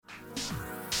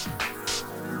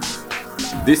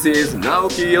This is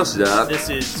Naoki Yoshida. This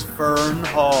is Fern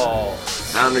Hall.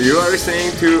 And you are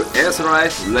listening to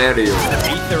Aetheryte Radio.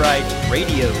 Aetheryte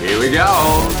Radio. Here we go.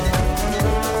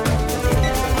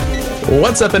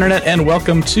 What's up, Internet, and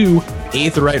welcome to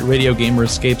Aetheryte Radio Gamer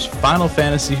Escape's Final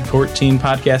Fantasy XIV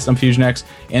podcast on Fusion X.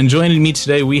 And joining me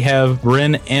today, we have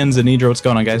Bryn and Zanidra. What's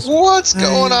going on, guys? What's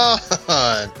going on?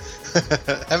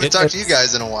 Haven't talked to you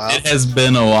guys in a while. It has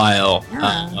been a while,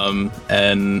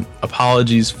 and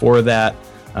apologies for that.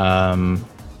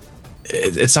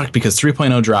 It sucked because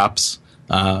 3.0 drops,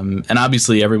 and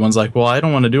obviously everyone's like, well, I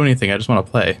don't want to do anything, I just want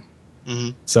to play.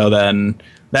 Mm-hmm. So then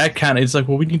that kind of, it's like,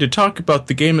 well, we need to talk about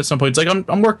the game at some point. It's like, I'm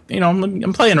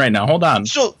playing right now, hold on.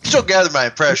 Still gather my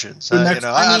impressions.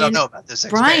 I don't know about this expansion.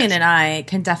 Brian and I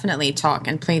can definitely talk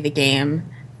and play the game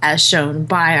as shown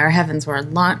by our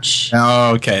Heavensward launch.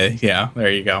 Oh, okay, yeah, there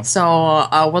you go. So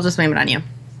we'll just blame it on you.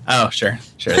 Oh, sure.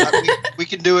 We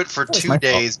can do it for 2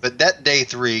 days, but that day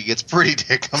 3 gets pretty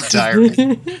tiring.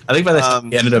 I think by the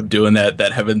time we ended up doing that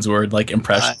Heavensward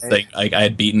impression thing, I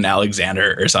had beaten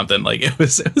Alexander or something. It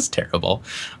was terrible.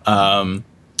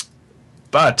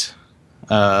 But we're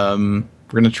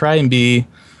gonna try and be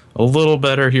a little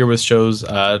better here with shows.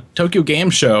 Tokyo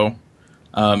Game Show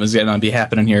is going to be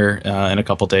happening here in a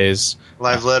couple days.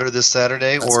 Live letter this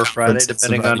Saturday or Friday,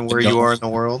 depending on where you are in the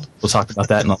world. We'll talk about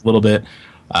that in a little bit.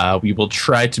 We will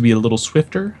try to be a little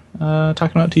swifter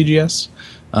talking about TGS.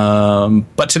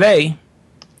 But today,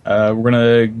 we're going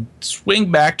to swing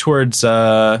back towards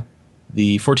the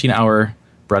 14-hour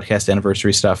broadcast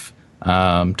anniversary stuff.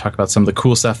 Talk about some of the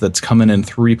cool stuff that's coming in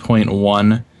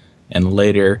 3.1 and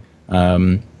later.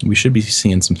 We should be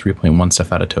seeing some 3.1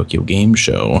 stuff out of Tokyo Game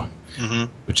Show. Mm-hmm.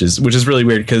 Which is really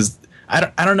weird because I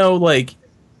don't know,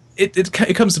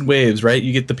 it comes in waves, right?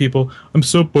 You get the people, I'm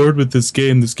so bored with this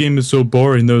game is so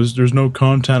boring, there's no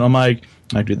content. I'm like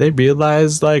do they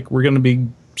realize we're gonna be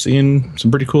seeing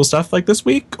some pretty cool stuff this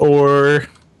week? Or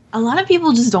a lot of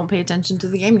people just don't pay attention to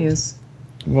the game news.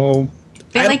 Well,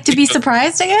 they like to be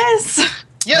surprised, I guess.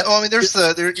 Yeah, well, I mean, you're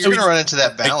gonna run into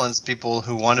that balance, people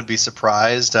who want to be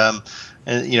surprised, and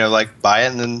buy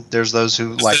it, and then there's those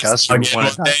who like us who want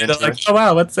to dive into it. Oh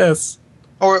wow, what's this?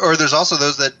 Or there's also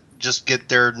those that just get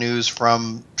their news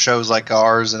from shows like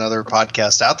ours and other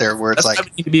podcasts out there where it's they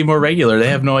need to be more regular. They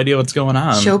have no idea what's going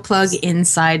on. Show plug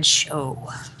inside show.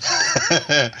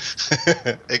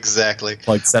 Exactly.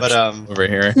 But over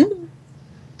here. So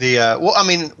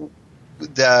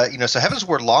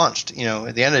Heavensward launched,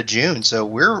 at the end of June, so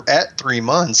we're at 3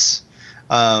 months.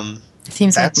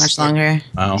 Seems like much longer.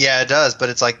 Wow. Yeah, it does, but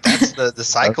it's that's the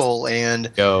cycle,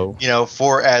 and go.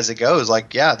 For as it goes,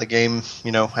 the game,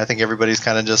 I think everybody's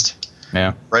kind of just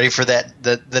ready for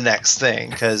the next thing,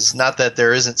 because not that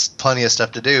there isn't plenty of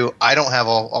stuff to do. I don't have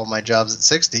all my jobs at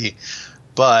 60,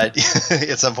 but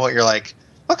at some point you're like,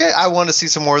 okay, I want to see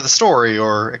some more of the story,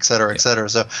 or et cetera, et cetera.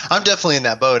 So I'm definitely in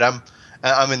that boat. I'm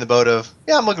in the boat of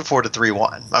I'm looking forward to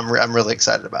 3.1. I'm really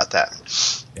excited about that.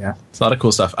 Yeah, it's a lot of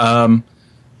cool stuff.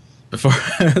 So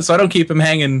I don't keep him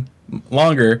hanging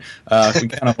longer, we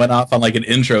kind of went off on an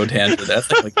intro tangent. That's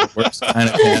the worst kind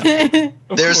of tangent.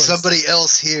 There's somebody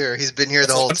else here. He's been here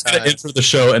the whole time. Gonna intro the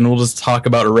show, and we'll just talk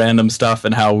about random stuff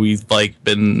and how we've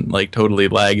been totally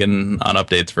lagging on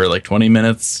updates for 20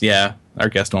 minutes. Yeah, our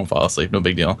guest won't fall asleep. No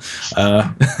big deal.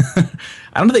 I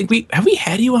don't think we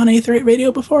had you on Aetheryte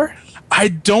Radio before. I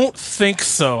don't think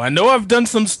so. I know I've done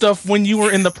some stuff when you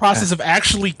were in the process of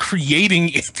actually creating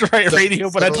Aetheryte Radio,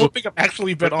 but I don't think I've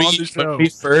actually been on the show. When we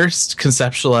first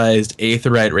conceptualized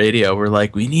Aetheryte Radio, we're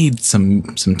like, we need some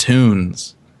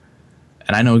tunes.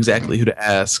 And I know exactly who to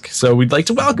ask. So we'd like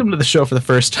to welcome to the show for the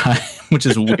first time, which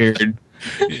is weird.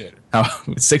 Yeah.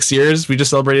 6 years? We just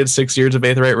celebrated 6 years of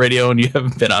Aetheryte Radio, and you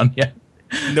haven't been on yet?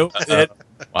 Nope.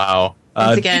 Wow.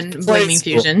 Once again, blaming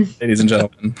Fusion. Ladies and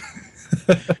gentlemen.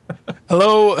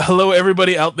 Hello,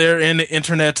 everybody out there in the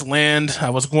internet land. I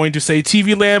was going to say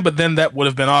TV land, but then that would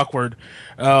have been awkward.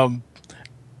 I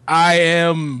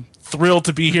am thrilled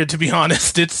to be here, to be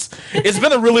honest. It's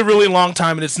been a really, really long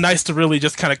time, and it's nice to really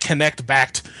just kind of connect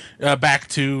back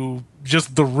to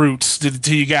just the roots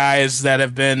to you guys that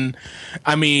have been.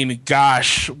 I mean,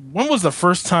 gosh, when was the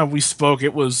first time we spoke?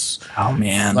 It was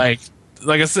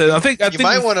like I said, I think you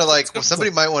might want to somebody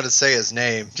might want to say his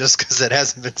name just because it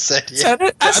hasn't been said yet.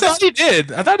 I thought he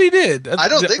did. I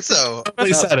don't think so.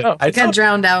 He said it. I got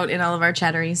drowned out in all of our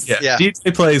chatteries. Yeah.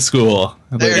 DJ Play School.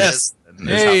 There it is.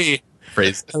 Hey.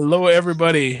 Hello,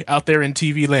 everybody out there in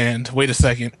TV land. Wait a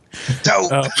second.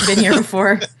 Been here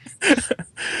before.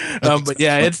 But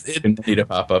yeah, it's need to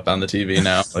pop up on the TV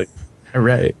now. All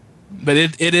right. But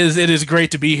it is great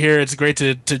to be here. It's great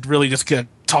to really just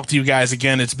talk to you guys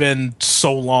again. It's been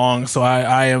so long. So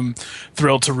I am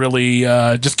thrilled to really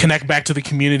just connect back to the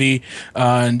community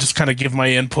and just kind of give my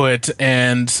input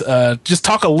and just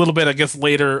talk a little bit, I guess,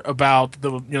 later about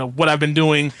what I've been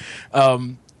doing.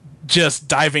 Just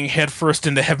diving headfirst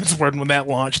into Heavensward when that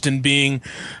launched and being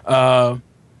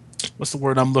what's the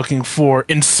word I'm looking for?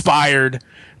 Inspired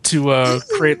to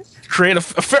create a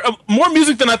more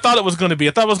music than I thought it was going to be.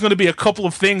 I thought it was going to be a couple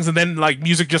of things, and then like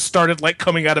music just started like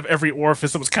coming out of every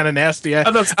orifice. It was kind of nasty.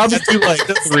 I'll just do like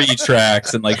 3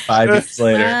 tracks, and like 5 years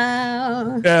later,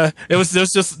 yeah, it was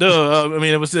just. I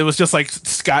mean, it was just like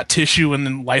Scott tissue and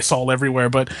then Lysol everywhere.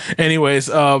 But anyways,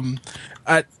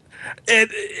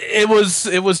 it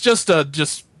was just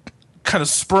kind of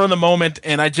spur of the moment,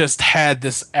 and I just had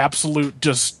this absolute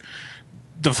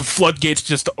the floodgates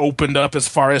just opened up as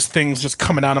far as things just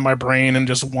coming out of my brain and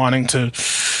just wanting to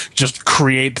just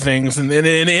create things, and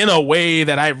in a way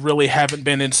that I really haven't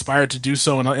been inspired to do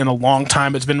so in a long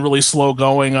time. It's been really slow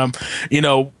going.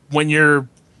 When you're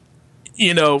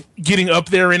getting up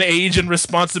there in age and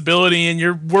responsibility, and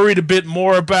you're worried a bit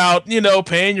more about,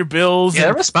 paying your bills. Yeah,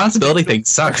 the responsibility thing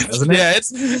sucks, doesn't it? Yeah,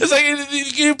 it's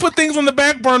like you put things on the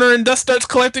back burner and dust starts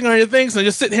collecting on your things, and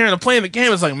you're sitting here and playing the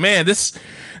game. It's like, man, this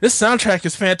soundtrack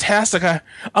is fantastic. I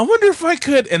wonder if I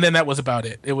could. And then that was about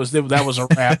it. That was a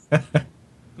wrap.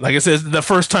 Like I said, the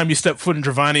first time you step foot in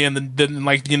Dravania, and then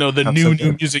like the new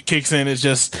music kicks in, is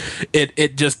just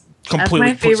it just completely.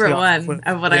 That's my favorite one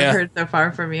of what I've heard so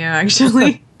far from you,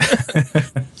 actually.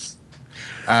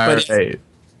 All right.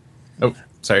 Oh,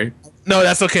 sorry. No,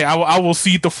 that's okay. I will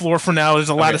cede the floor for now. There's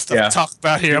a lot of stuff to talk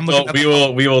about here.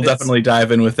 We will definitely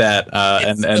dive in with that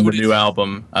and the new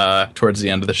album towards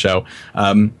the end of the show.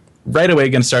 Right away,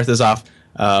 going to start this off.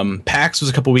 PAX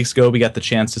was a couple weeks ago. We got the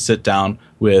chance to sit down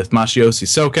with Masayoshi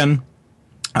Soken,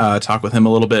 talk with him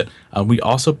a little bit. We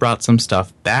also brought some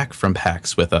stuff back from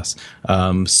PAX with us.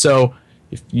 So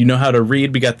if you know how to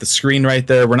read, we got the screen right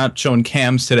there. We're not showing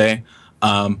cams today.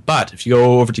 But if you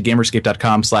go over to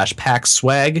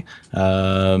gamerscape.com/PAXSwag,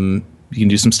 you can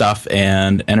do some stuff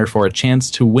and enter for a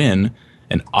chance to win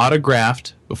an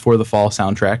autographed Before the Fall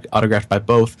soundtrack, autographed by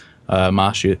both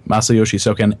Masayoshi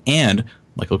Soken and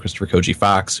Michael Christopher Koji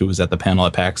Fox, who was at the panel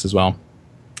at PAX as well.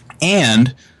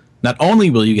 And not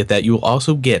only will you get that, you will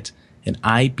also get an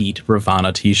I Beat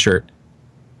Ravana t-shirt.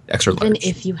 Extra large. Even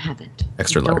if you haven't,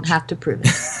 extra you large. Don't have to prove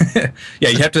it. Yeah,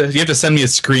 you have to send me a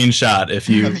screenshot if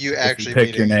you actually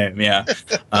pick your name. Yeah.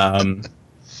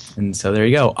 And so there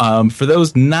you go. For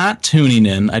those not tuning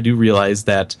in, I do realize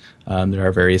that there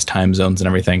are various time zones and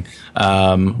everything.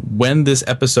 When this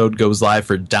episode goes live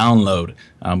for download,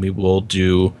 we will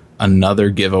do another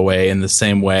giveaway in the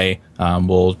same way.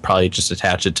 We'll probably just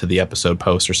attach it to the episode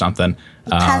post or something.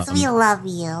 Because we love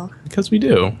you. Because we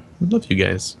do. We love you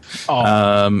guys.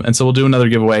 And so we'll do another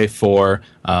giveaway for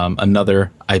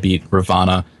another I Beat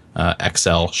Ravana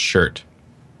XL shirt.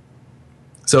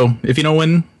 So if you don't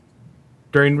win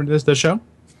during the show, you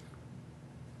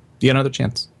get another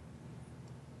chance.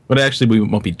 But actually, we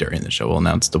won't be during the show. We'll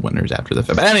announce the winners after the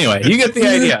fact. But anyway, you get the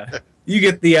idea. You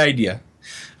get the idea.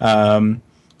 So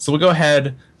we'll go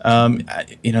ahead.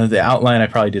 The outline I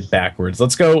probably did backwards.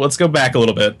 Let's go back a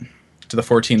little bit to the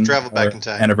 14th travel back in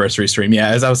time anniversary stream. Yeah,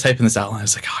 as I was typing this outline, I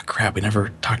was like, oh crap, we never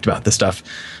talked about this stuff.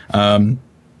 The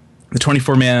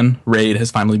 24-man raid has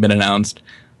finally been announced,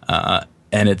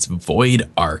 and it's Void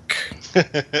Ark,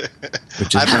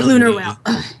 which is Lunar Well.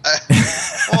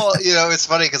 Well, it's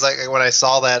funny because when I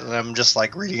saw that, and I'm just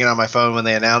like reading it on my phone when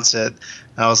they announced it,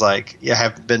 I was like, yeah, I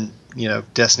have been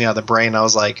Destiny out of the brain. I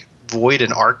was like, Void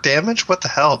and Arc damage? What the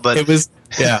hell? But it was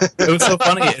so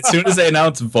funny. As soon as they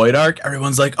announced Void Ark,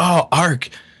 everyone's like, oh, Arc,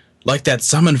 like that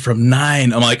summon from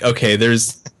 9. I'm like, okay,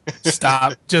 there's just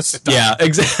stop. Yeah,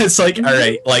 exactly. It's like, all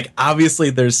right, like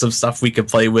obviously there's some stuff we could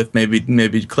play with, maybe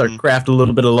craft a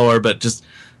little bit of lore, but just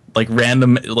like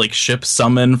random like ship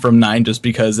summon from 9 just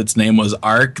because its name was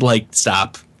Arc, like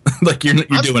stop. Like you're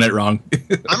doing it wrong.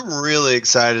 I'm really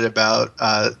excited about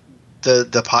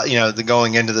the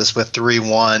going into this with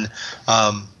 3-1.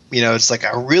 It's like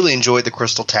I really enjoyed the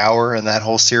Crystal Tower and that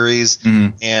whole series,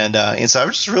 and so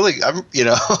I'm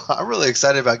really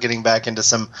excited about getting back into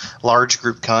some large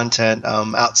group content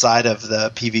outside of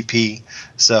the PvP.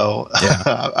 So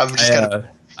I'm just gonna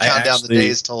count down the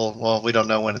days till we don't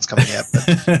know when it's coming yet, but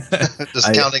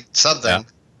just counting something. Yeah.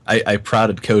 I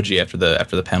prodded Koji after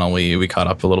the panel. We caught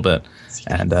up a little bit,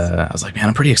 and I was like, man,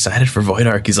 I'm pretty excited for Void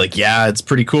Ark. He's like, yeah, it's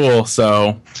pretty cool.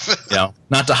 So,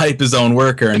 not to hype his own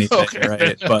work or anything,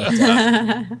 right? But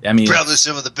I mean, probably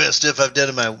some of the best stuff I've done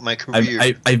in my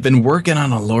career. I've been working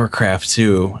on a Lorecraft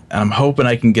too, and I'm hoping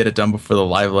I can get it done before the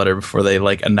live letter, before they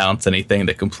like announce anything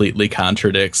that completely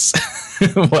contradicts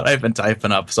what I've been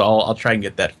typing up. So I'll try and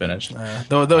get that finished.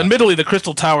 Though admittedly, the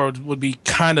Crystal Tower would be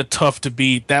kind of tough to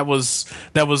beat. That was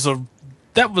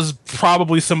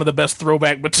probably some of the best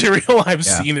throwback material I've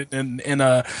seen in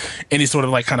any sort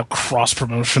of like kind of cross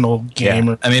promotional game.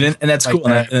 Yeah. I mean, and that's like cool.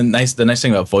 That. And the nice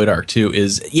thing about Void Ark too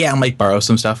is, I might borrow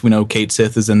some stuff. We know Kate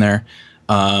Sith is in there,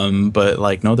 but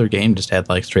like no other game just had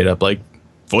like straight up like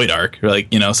Void Ark, like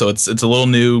so it's a little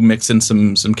new, mix in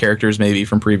some characters maybe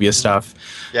from previous stuff.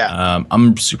 Yeah,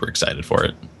 I'm super excited for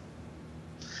it.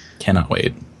 Cannot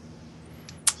wait.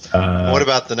 What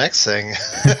about the next thing?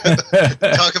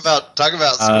 talk about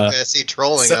SE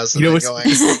trolling us.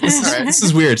 This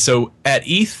is weird. So at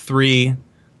E3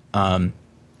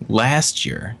 last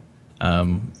year,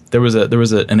 there was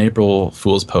an April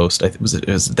Fool's post. It was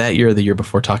that year or the year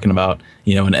before, talking about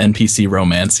an NPC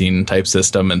romancing type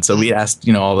system, and so we asked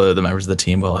all the members of the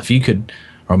team, well, if you could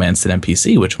romance an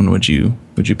NPC, which one would you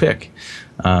pick?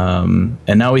 And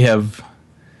now we have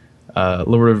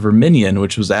Lord of Verminion,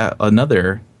 which was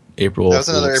another April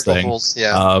Fool's thing. Fool's,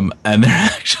 yeah. And they're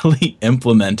actually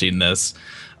implementing this,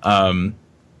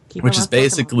 which is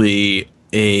basically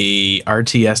a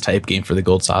RTS type game for the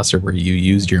Gold Saucer where you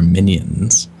use your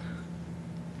minions.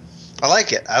 I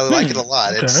like it. I like it a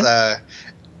lot. Okay. It's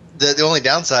the only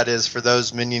downside is for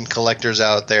those minion collectors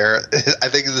out there. I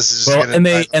think this is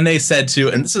just and they said too,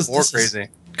 and this is crazy.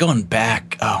 Going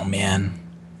back,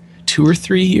 2 or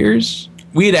 3 years.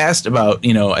 We had asked about,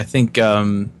 I think,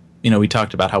 we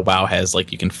talked about how WoW has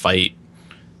like you can fight,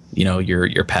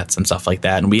 your pets and stuff like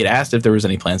that, and we had asked if there was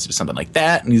any plans to do something like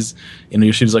that, and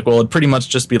she was like, well, it'd pretty much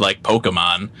just be like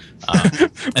Pokemon,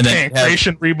 and then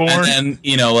Creation Reborn, and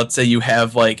then let's say you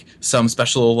have like some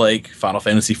special like Final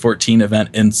Fantasy 14 event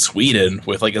in Sweden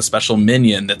with like a special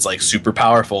minion that's like super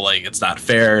powerful, like it's not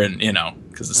fair, and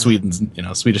because the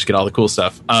Swedish get all the cool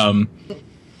stuff.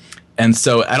 And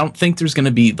so I don't think there's going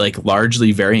to be like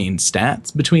largely varying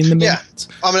stats between the minions.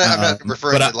 Yeah, I'm not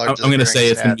referring to largely. I'm going to say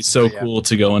it's going to be so cool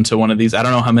to go into one of these. I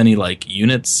don't know how many like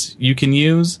units you can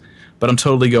use, but I'm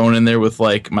totally going in there with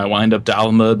like my wind up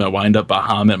Dalamud, my wind up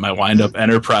Bahamut, my wind up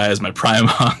Enterprise, my Prime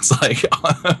Hawks. Like,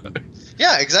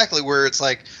 yeah, exactly. Where it's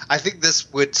like, I think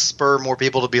this would spur more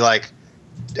people to be like.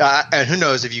 And who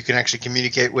knows if you can actually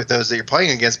communicate with those that you're playing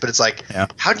against, but it's like,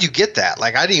 how do you get that?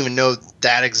 Like, I didn't even know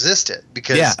that existed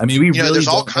because, there's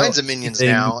all kinds of minions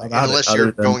now, unless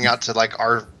you're going out to like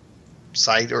our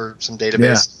site or some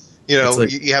database.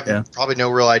 You have probably no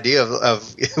real idea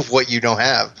of what you don't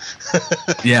have.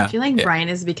 I feel like Brian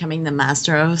is becoming the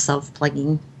master of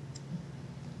self-plugging.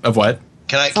 Of what?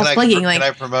 Can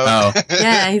I promote? Oh.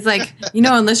 Yeah, he's like,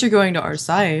 unless you're going to our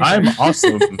site. I'm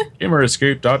awesome.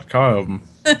 Gamerescape.com.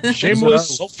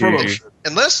 Shameless self-promotion.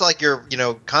 Unless like you're,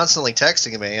 constantly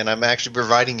texting me and I'm actually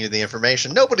providing you the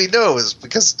information. Nobody knows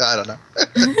because I don't know.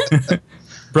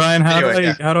 Brian, how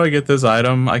do I get this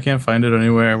item? I can't find it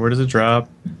anywhere. Where does it drop?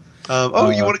 You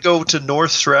want to go to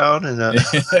North Shroud and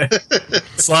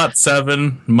Slot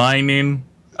 7 mining.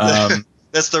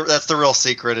 That's the real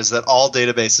secret, is that all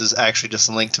databases actually just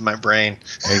link to my brain.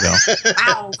 There you go.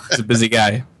 Ow. He's a busy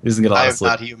guy. He doesn't get a lot of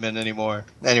sleep. I am not human anymore.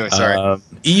 Anyway, sorry.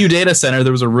 EU Data Center,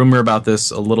 there was a rumor about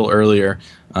this a little earlier.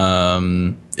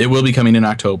 It will be coming in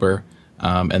October,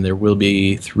 and there will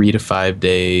be 3 to 5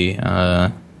 days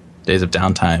of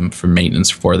downtime for maintenance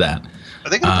for that. Are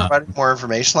they going to provide more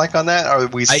information like on that? Or are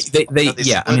we?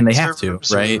 They have to,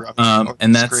 right?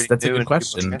 And that's a good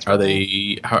question. Are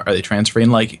they transferring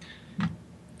like?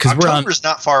 Because October's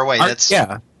not far away. It's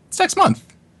next month.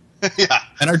 Yeah,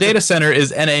 and our data center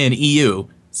is NA and EU.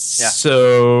 Yeah.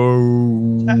 So,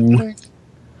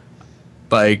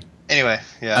 like, anyway,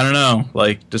 I don't know.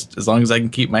 Like, just as long as I can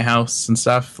keep my house and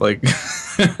stuff, like,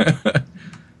 that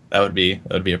would be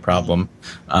a problem.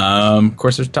 Of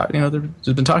course, there's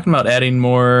been talking about adding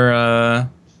more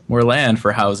land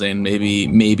for housing.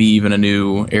 Maybe even a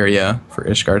new area for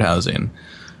Ishgard housing,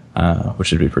 which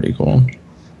would be pretty cool.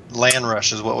 Land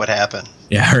rush is what would happen.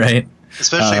 Yeah, right.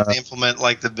 Especially if they implement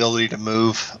like the ability to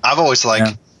move. I've always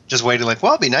just waited like,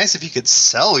 well, it'd be nice if you could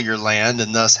sell your land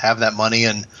and thus have that money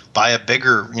and buy a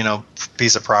bigger,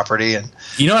 piece of property. And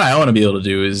what I want to be able to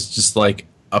do is just like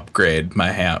upgrade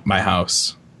my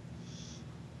house.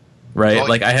 Right? Well,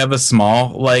 like I have a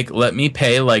small, like let me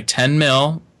pay like 10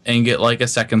 mil and get like a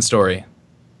second story.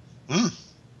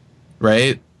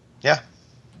 Right? Yeah.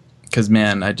 Because,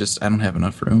 man, I don't have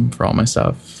enough room for all my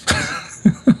stuff.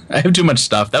 I have too much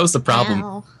stuff. That was the problem.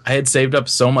 Wow. I had saved up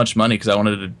so much money because I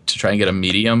wanted to try and get a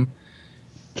medium,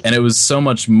 and it was so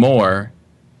much more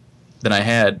than I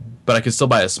had, but I could still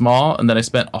buy a small, and then I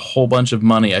spent a whole bunch of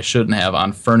money I shouldn't have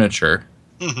on furniture.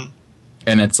 Mm-hmm.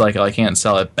 And it's like I can't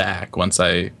sell it back once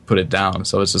I put it down.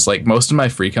 So it's just like most of my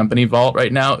Free Company vault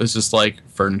right now is just like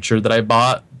furniture that I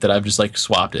bought that I've just like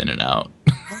swapped in and out.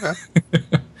 Okay.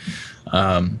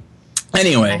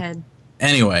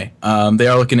 Anyway, they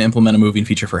are looking to implement a moving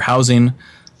feature for housing.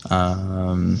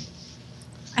 I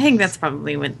think that's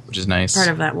probably what, which is nice. Part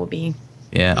of that will be.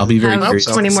 Yeah, I'll be very curious.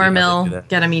 20 more mil,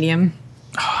 get a medium.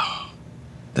 Oh,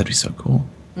 that'd be so cool.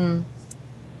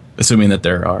 Assuming that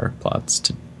there are plots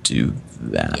to do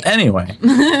that. Yeah. Anyway,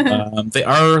 they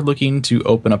are looking to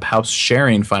open up house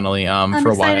sharing finally. For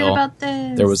a while, about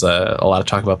this. There was a lot of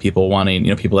talk about people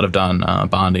wanting, people that have done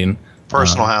bonding,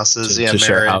 personal houses, to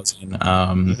share housing.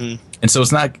 And so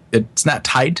it's not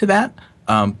tied to that.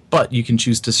 But you can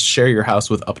choose to share your house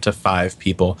with up to 5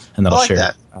 people, and that'll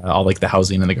share all like the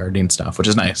housing and the gardening stuff, which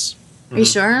is nice. Are you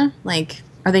sure? Like,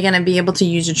 are they going to be able to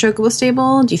use your Chocobo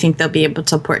stable? Do you think they'll be able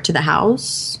to port to the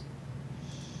house?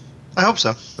 I hope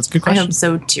so. That's a good question. I hope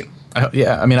so too.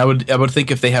 Yeah, I mean, I would think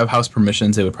if they have house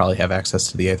permissions, they would probably have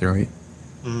access to the Aetheroid.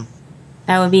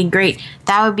 That would be great.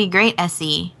 That would be great,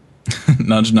 SE.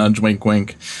 Nudge, nudge, wink,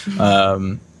 wink.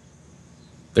 They're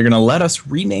going to let us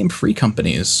rename free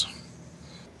companies.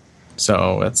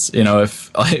 So it's,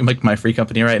 if like my free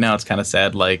company right now, it's kind of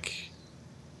sad. Like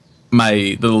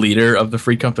the leader of the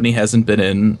free company hasn't been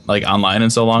in like online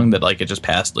in so long that like it just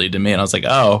passed lead to me, and I was like,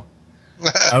 oh,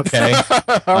 okay.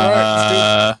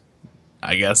 I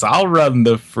guess I'll run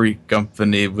the free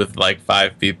company with like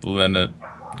 5 people in it.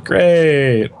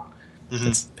 Great.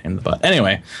 It's a pain in the butt.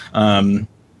 Anyway,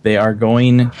 they are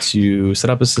going to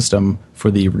set up a system for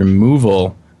the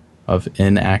removal of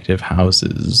inactive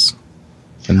houses.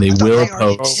 And they will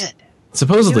post.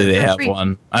 Supposedly they have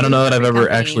one. I don't know that I've ever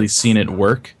actually seen it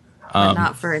work. But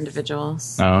not for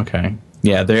individuals. Oh, okay.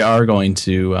 Yeah, they are going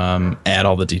to add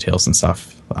all the details and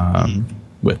stuff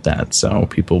with that, so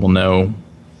people will know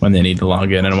when they need to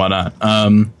log in and whatnot.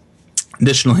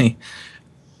 Additionally,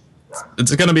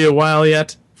 it's going to be a while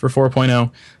yet for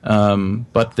 4.0,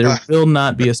 but there will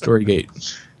not be a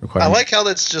Storygate requirement. I like how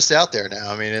that's just out there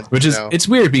now. I mean, it's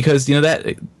weird because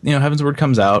Heavensward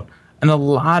comes out. And a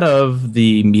lot of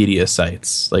the media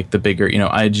sites, like the bigger,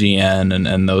 IGN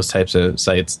and those types of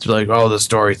sites, they're like, oh, the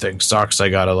story thing sucks. I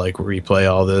got to like replay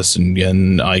all this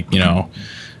and like,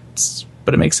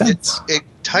 but it makes sense. It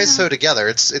ties so together.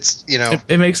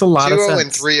 It makes a lot of sense. 2.0 and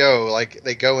 3.0, like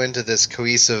they go into this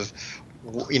cohesive,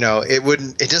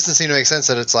 it doesn't seem to make sense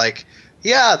that it's like,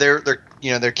 yeah,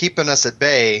 they're keeping us at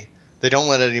bay. They don't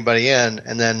let anybody in.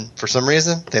 And then for some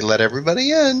reason they let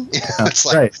everybody in. It's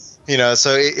like, right.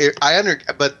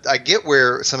 But I get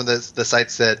where some of the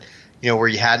sites that, where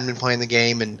you hadn't been playing the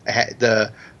game and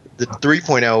the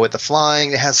 3.0 with the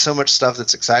flying, it has so much stuff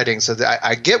that's exciting. So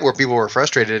I get where people were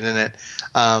frustrated in it.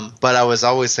 But I was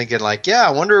always thinking like, yeah, I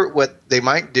wonder what they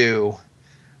might do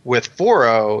with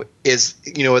 4.0 is,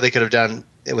 what they could have done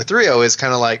with 3.0 is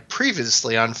kind of like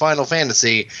previously on Final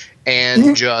Fantasy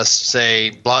and just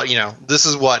say, blah, this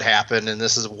is what happened and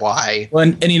this is why.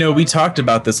 Well, and we talked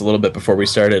about this a little bit before we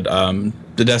started.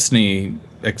 The Destiny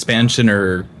expansion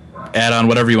or add-on,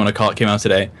 whatever you want to call it, came out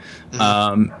today.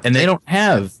 And they don't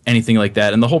have anything like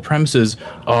that. And the whole premise is,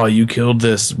 oh, you killed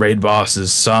this raid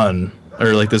boss's son,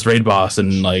 or like this raid boss,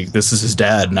 and like this is his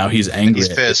dad. Now he's angry. And he's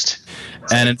pissed.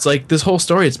 And it's like this whole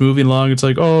story, it's moving along. It's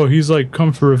like, oh, he's like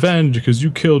come for revenge because you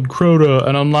killed Crota.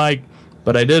 And I'm like,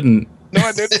 but I didn't. No,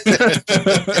 I didn't.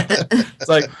 It's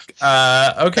like, okay.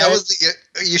 That was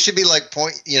you should be like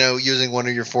using one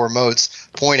of your 4 motes,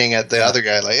 pointing at the other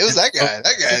guy. Like, it was that guy.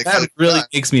 That really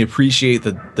makes me appreciate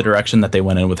the direction that they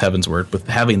went in with Heavensward, with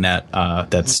having that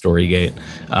Storygate.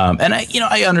 And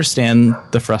I understand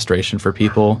the frustration for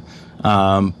people.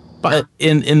 But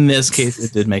in this case,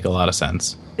 it did make a lot of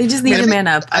sense. They just need to man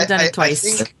up. I've done it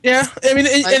twice.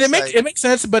 It makes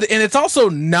sense, but it's also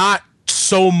not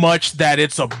so much that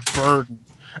it's a burden.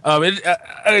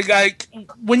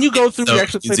 When you go through the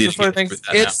actual sort of things,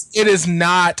 it is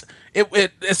not.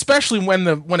 It especially when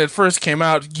it first came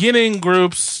out, getting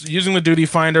groups using the Duty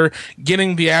Finder,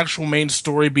 getting the actual main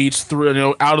story beats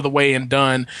through out of the way and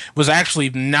done was actually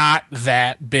not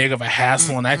that big of a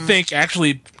hassle, and I think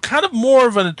actually kind of more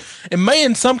of it may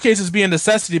in some cases be a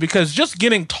necessity, because just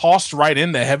getting tossed right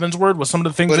into Heavensward with some of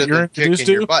the things that you're introduced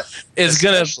to is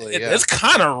it's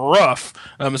kind of rough,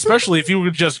 especially if you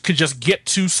could just get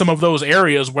to some of those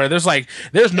areas where there's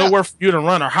nowhere for you to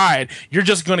run or hide. You're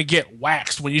just going to get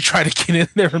waxed when you try to get in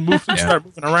there and start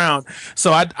moving around.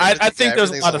 So I think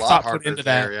there's a lot of thought put into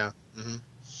that.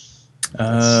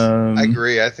 I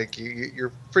agree. I think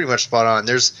you're pretty much spot on.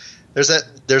 There's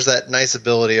that nice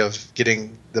ability of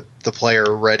getting the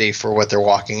player ready for what they're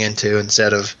walking into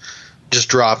instead of just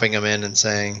dropping them in and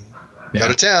saying, "Go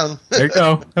to town." There you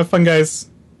go. Have fun, guys.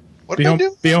 What Be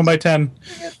home by 10.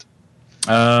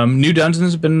 New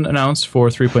dungeons have been announced for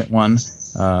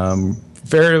 3.1.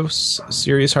 Various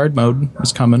Serious Hard mode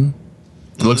is coming.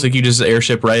 It looks like you just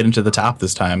airship right into the top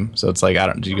this time. So it's like,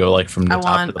 do you go like from the top to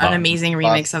the bottom? I want an amazing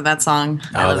remix of that song.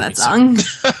 I love that song.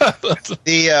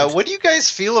 What do you guys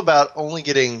feel about only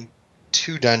getting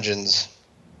 2 dungeons?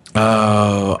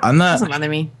 Oh, I'm not. Doesn't bother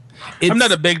me. I'm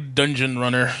not a big dungeon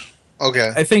runner.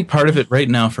 Okay. I think part of it right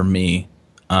now for me,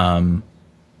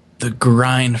 the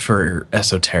grind for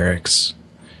esoterics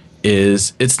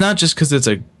is, it's not just because it's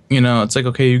it's like,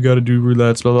 okay, you got to do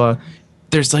roulettes, blah, blah.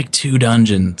 There's like 2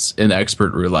 dungeons in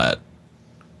expert roulette.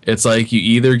 It's like you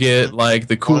either get like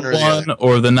the cool one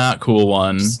or the not cool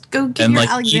one. Just go get your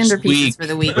Alexander pieces for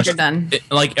the week. You're done.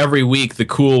 Like every week, the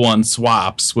cool one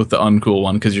swaps with the uncool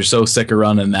one because you're so sick of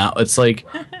running that. It's like,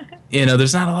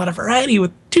 there's not a lot of variety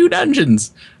with 2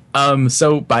 dungeons.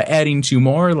 So by adding 2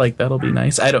 more, like that'll be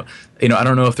nice. I don't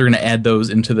know if they're going to add those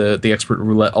into the expert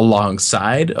roulette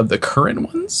alongside of the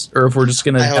current ones, or if we're just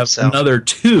going to have another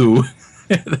 2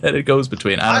 that it goes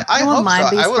between. I hope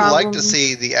so. I would like to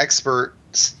see the expert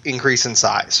increase in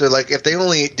size. So like if they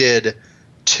only did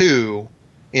 2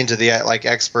 into the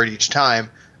expert each time,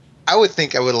 I would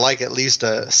think I would like at least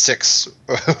a 6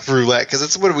 roulette, because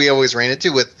it's what we always ran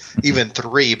into with even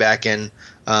 3 back in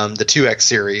the 2X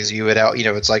series. You would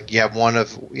it's like you have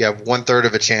 1/3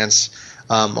 of a chance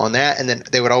on that, and then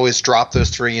they would always drop those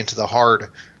 3 into the hard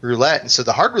roulette, and so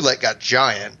the hard roulette got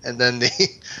giant, and then the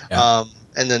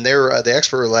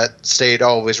expert roulette stayed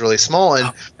always really small.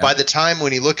 And by the time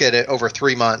when you look at it over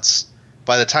 3 months,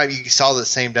 by the time you saw the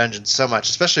same dungeon so much,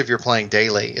 especially if you're playing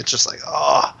daily, it's just like,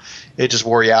 it just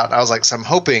wore you out. And I was like, so I'm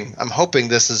hoping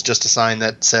this is just a sign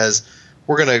that says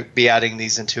we're going to be adding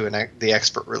these into the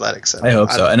expert roulette, etc. I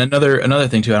hope so. And another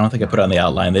thing too, I don't think I put on the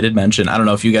outline. They did mention, I don't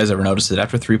know if you guys ever noticed it,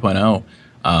 after 3.0,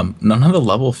 none of the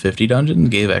level 50 dungeons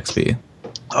gave XP.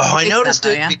 Oh, I noticed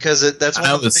it because that's one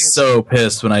of the things. I was so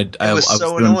pissed when I was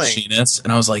so doing annoying. Machinist,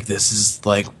 and I was like, this is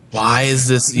like, why is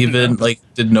this even, like,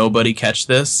 did nobody catch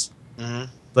this? Mm-hmm.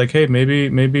 Like, hey,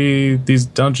 maybe these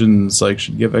dungeons like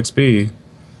should give XP.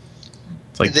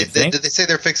 It's like, did they say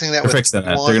they're fixing that? They're fixing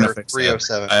that. They're gonna fix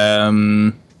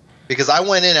 307. Because I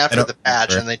went in after the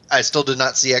patch and I still did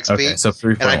not see XP. Okay, so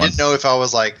 3.1. And I didn't know if I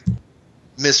was like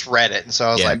misread it, and so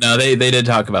I was like, no, they did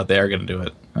talk about they are going to do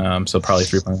it. So probably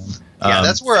 3.1. Yeah,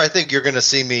 that's where I think you're going to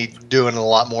see me doing a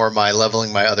lot more of my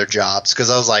leveling my other jobs,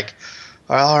 because I was like,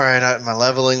 all right, my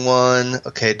leveling one,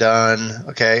 okay, done.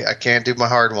 Okay, I can't do my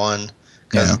hard one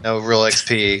because no real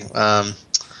XP.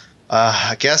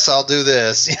 I guess I'll do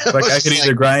this. Like I could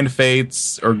either grind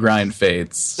fates or grind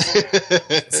fates.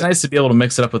 It's nice to be able to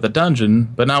mix it up with a dungeon,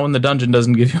 but not when the dungeon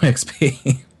doesn't give you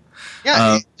XP.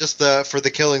 Yeah, just for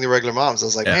the killing the regular mobs. I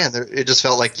was like, man, it just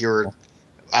felt like you were.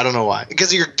 I don't know why,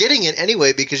 because you're getting it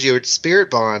anyway because you're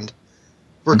Spirit Bond,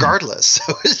 regardless.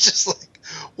 So it's just like,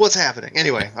 what's happening?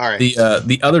 Anyway, all right.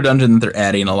 The other dungeon that they're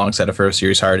adding alongside of First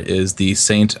Series Hard is the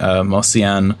Saint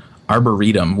Mocian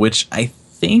Arboretum, which I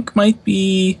think might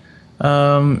be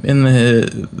in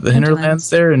the hinterlands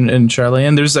there in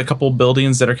Charlayan. There's a couple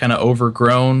buildings that are kind of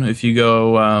overgrown. If you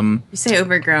go, you say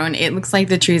overgrown, it looks like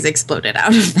the trees exploded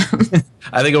out of them.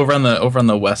 I think over on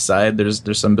the west side, there's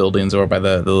some buildings over by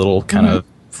the little kind of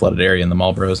flooded area in the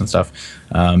Marlboros and stuff.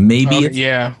 Maybe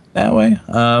that way.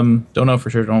 Don't know for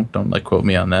sure. Don't like quote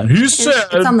me on that. He said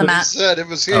it's on the map. He said it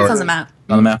was here. It's on the map.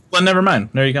 On the map. Well, never mind.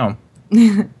 There you go.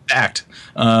 Fact.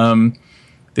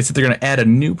 They said they're going to add a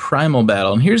new primal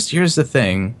battle, and here's the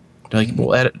thing. They're like,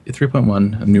 we'll add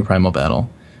 3.1, a new primal battle.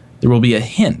 There will be a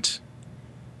hint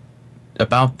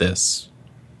about this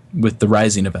with the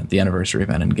Rising event, the anniversary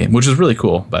event in game, which is really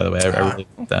cool, by the way. I really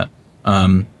like that.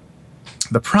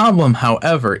 The problem,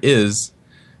 however, is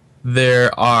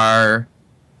there are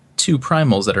 2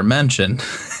 primals that are mentioned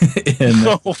in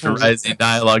the Rising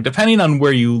dialogue, depending on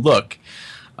where you look.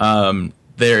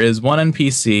 There is one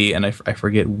NPC, and I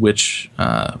forget which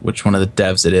one of the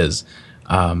devs it is,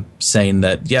 saying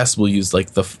that yes, we'll use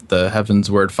like the Heaven's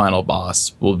Word final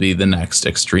boss will be the next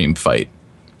extreme fight,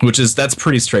 that's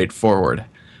pretty straightforward,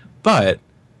 but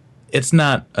it's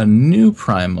not a new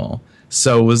primal.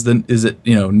 So is it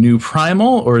new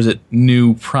primal or is it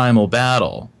new primal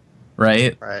battle?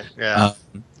 Right. Right. Yeah.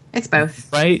 It's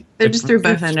both. Right. They just threw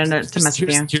both in to mess with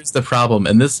you. Here's the problem,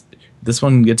 and this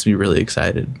one gets me really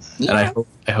excited, and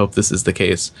I hope this is the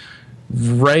case.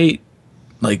 Right,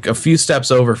 like a few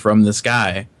steps over from this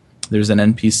guy, there's an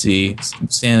NPC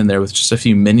standing there with just a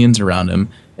few minions around him,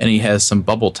 and he has some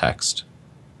bubble text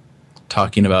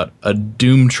talking about a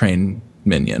Doom Train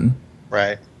minion.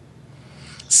 Right.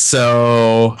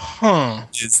 So,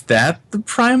 is that the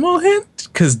primal hint?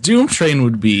 Because Doom Train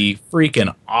would be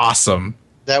freaking awesome.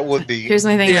 That would be. Here's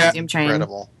my thing about Doom Train.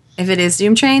 Incredible. If it is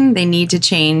Doom Train, they need to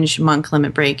change Monk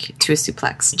Limit Break to a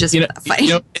suplex just for that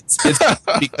fight. It's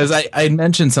because I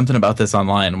mentioned something about this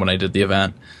online when I did the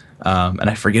event, and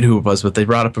I forget who it was, but they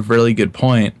brought up a really good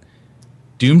point.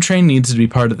 Doom Train needs to be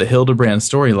part of the Hildebrand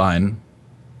storyline,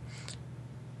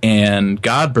 and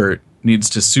Godbert needs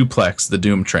to suplex the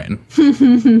Doom Train.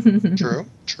 True.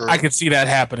 I could see that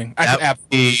happening. I could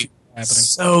absolutely see that happening.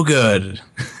 So good.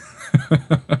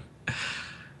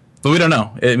 But we don't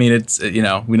know. I mean, it's we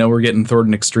know we're getting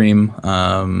Thornton Extreme.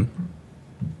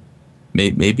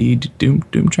 Maybe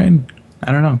Doom Train.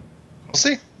 I don't know. We'll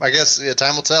see. I guess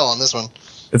time will tell on this one.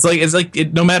 It's like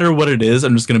no matter what it is,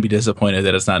 I'm just going to be disappointed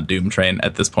that it's not Doom Train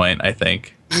at this point. I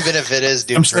think even if it is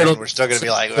Doom Train, we're still going to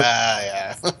be like,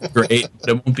 yeah, great. But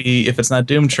it won't be if it's not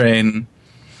Doom Train.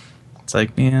 It's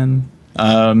like, man,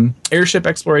 airship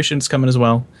exploration is coming as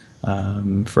well.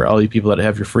 For all you people that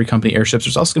have your free company airships,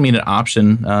 there's also going to be an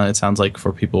option. It sounds like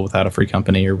for people without a free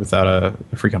company or without a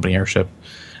free company airship.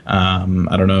 I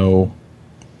don't know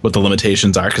what the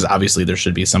limitations are, because obviously there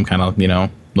should be some kind of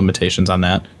limitations on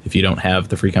that if you don't have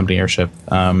the free company airship.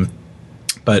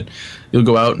 But you'll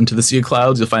go out into the Sea of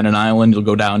Clouds, you'll find an island, you'll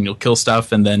go down, you'll kill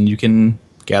stuff, and then you can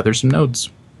gather some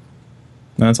nodes.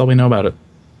 And that's all we know about it.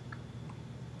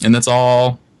 And that's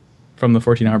all from the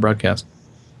 14-hour broadcast.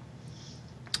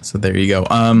 So there you go.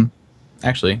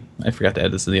 Actually, I forgot to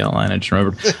add this to the outline. I just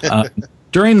remembered.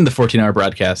 During the 14-hour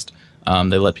broadcast,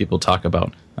 they let people talk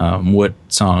about what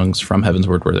songs from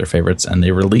Heavensward were their favorites, and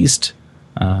they released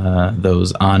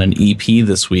those on an EP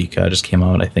this week. Just came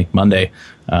out, I think, Monday.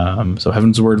 So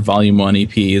Heavensward Volume 1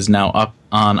 EP is now up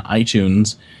on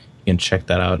iTunes. You can check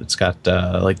that out. It's got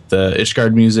like the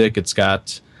Ishgard music. It's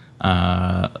got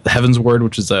Heavensward,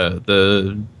 which is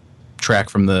the track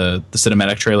from the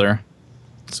cinematic trailer.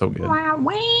 So good.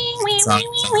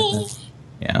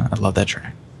 Yeah, I love that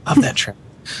track. I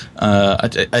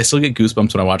still get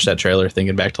goosebumps when I watch that trailer,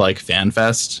 thinking back to like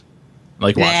FanFest,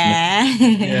 like watching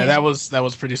it. Yeah, that was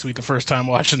pretty sweet the first time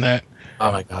watching that.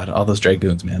 Oh my god, all those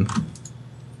Dragoons, man,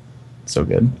 so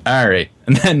good. All right,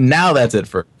 and then now that's it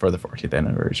for the 14th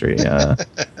anniversary,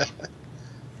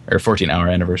 or 14-hour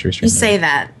anniversary stream. You say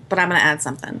that, but I'm gonna add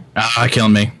something.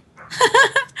 Killing me.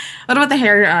 What about the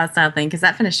hairstyle thing? Because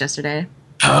that finished yesterday.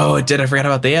 Oh, it did. I forgot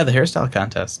about the hairstyle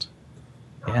contest.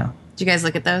 Yeah. Did you guys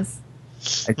look at those?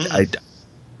 I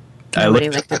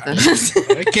looked at those.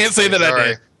 I can't say that I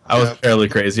did. I was fairly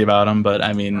crazy about them, but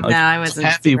I mean, no, I wasn't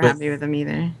happy with them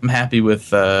either. I'm happy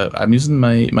with. I'm using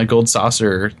my gold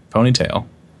saucer ponytail.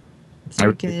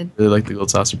 So good. Really like the gold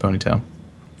saucer ponytail.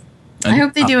 I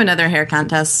hope they do another hair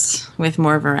contest with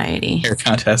more variety. Hair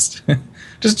contest,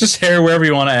 just hair wherever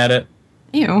you want to add it.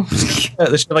 Ew.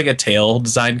 They should have like a tail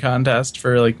design contest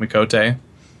for like Mikote.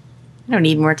 I don't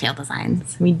need more tail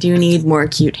designs. We do need more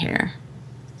cute hair.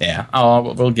 Yeah.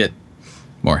 Oh, we'll get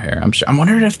more hair. I'm sure. I'm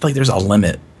wondering if like there's a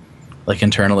limit, like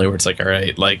internally, where it's like, all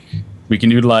right, like we can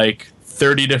do like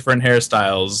 30 different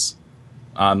hairstyles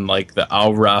on like the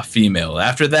Aura female.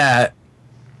 After that,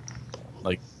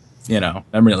 like,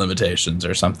 memory limitations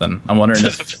or something. I'm wondering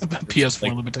if PS4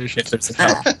 like, limitations.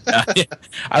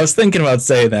 I was thinking about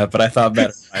saying that, but I thought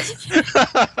better.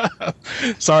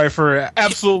 Sorry for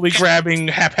absolutely grabbing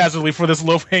haphazardly for this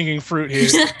low-hanging fruit here.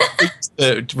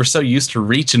 We're so used to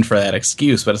reaching for that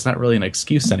excuse, but it's not really an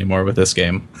excuse anymore with this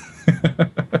game.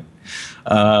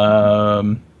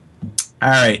 All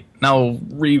right, now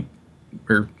we're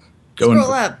going.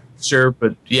 Scroll up. Sure,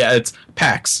 but yeah, it's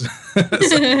PAX.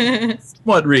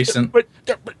 Somewhat recent.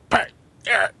 Koji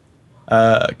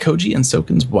and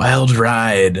Soken's Wild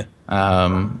Ride,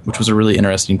 which was a really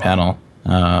interesting panel.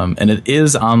 And it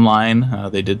is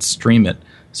online. They did stream it.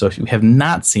 So if you have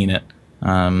not seen it,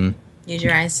 use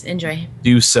your eyes. Enjoy.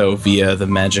 Do so via the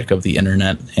magic of the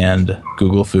internet and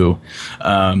Google Foo.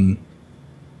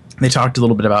 They talked a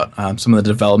little bit about some of the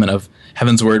development of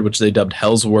Heavensward, which they dubbed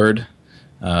Hell's Word.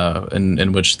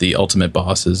 In which the ultimate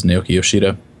boss is Naoki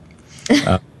Yoshida.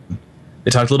 They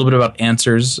talked a little bit about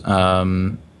Answers,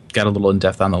 got a little in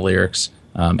depth on the lyrics.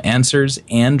 Answers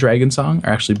and Dragon Song are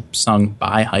actually sung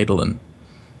by Heidelin,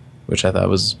 which I thought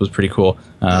was pretty cool.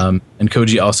 And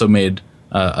Koji also made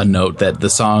a note that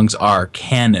the songs are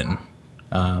canon.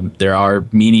 There are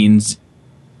meanings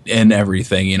in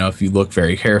everything. If you look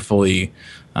very carefully,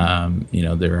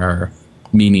 there are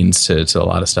meanings to a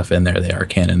lot of stuff in there. They are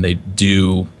canon. They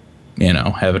do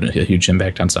having a huge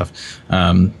impact on stuff.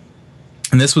 And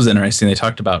this was interesting. They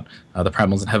talked about the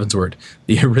Primals and Heavensward.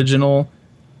 The original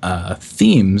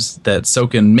themes that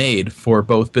Soken made for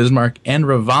both Bismarck and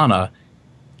Ravana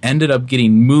ended up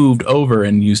getting moved over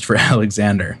and used for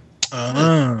Alexander.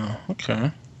 Oh,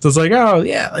 okay. So it's like, oh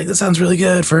yeah, like this sounds really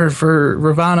good for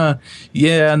Ravana.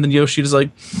 Yeah, and then Yoshida's like,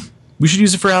 we should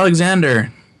use it for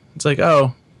Alexander. It's like,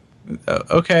 oh,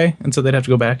 okay. And so they'd have to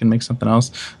go back and make something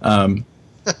else. Ravana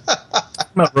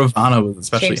was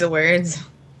especially change the words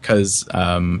because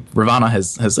Ravana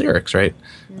has lyrics, right?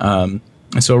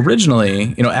 And so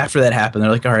originally, after that happened,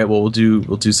 they're like, all right, well, we'll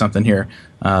do something here.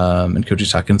 And Koji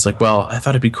Taken's like, well, I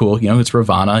thought it'd be cool. It's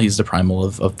Ravana. He's the primal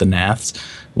of the Naths.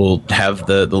 We'll have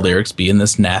the lyrics be in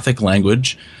this Nathic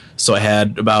language. So I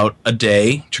had about a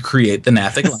day to create the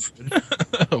Nathic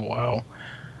language. Wow.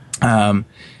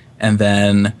 And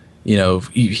then,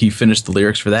 he finished the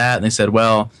lyrics for that. And they said,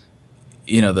 well,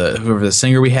 whoever the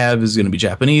singer we have is going to be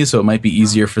Japanese, so it might be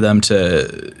easier for them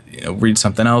to, read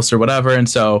something else or whatever. And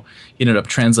so he ended up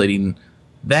translating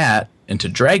that into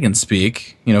dragon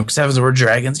speak, because that was the word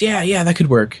dragons. Yeah, that could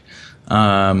work.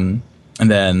 And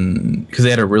then, because they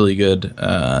had a really good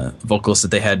vocalist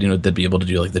that they had, that'd be able to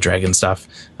do like the dragon stuff.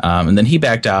 And then he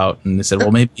backed out and they said,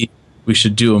 well, maybe we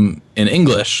should do them in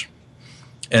English.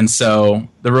 And so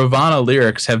the Ravana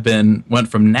lyrics went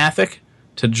from Nathic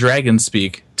to dragon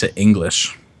speak to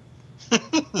English.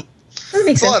 That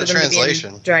makes sense. A lot of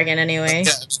translation. Dragon anyway.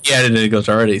 Yeah, it goes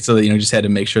already. So that, just had to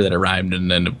make sure that it rhymed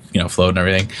and then flowed and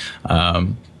everything,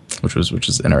 which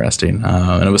was interesting.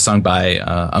 And it was sung by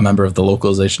a member of the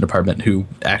localization department who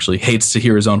actually hates to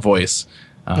hear his own voice.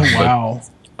 Wow.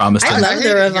 I love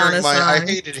the Ravana song. I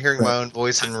hated hearing my own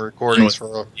voice in recordings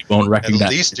for at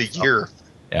least a year.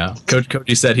 Yeah,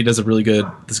 Koji said he does a really good.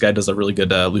 This guy does a really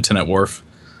good Lieutenant Worf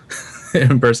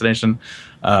impersonation.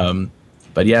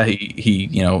 But yeah,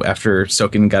 he after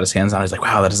Soken got his hands on it, he's like,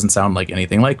 wow, that doesn't sound like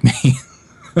anything like me.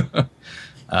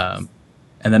 And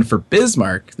then for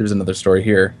Bismarck, there's another story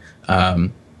here.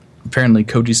 Apparently,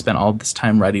 Koji spent all this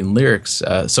time writing lyrics.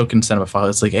 Soken sent him a file.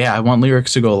 It's like, hey, I want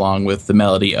lyrics to go along with the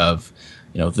melody of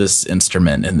this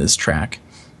instrument in this track.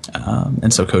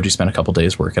 And so Koji spent a couple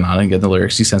days working on it and getting the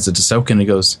lyrics. He sends it to Soken and he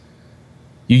goes,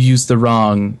 you used the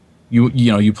wrong,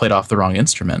 you played off the wrong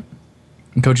instrument.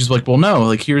 And Koji's like, well, no,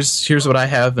 like here's what I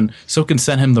have. And Soken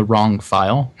sent him the wrong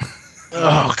file.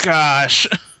 Oh gosh.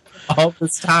 All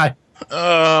this time.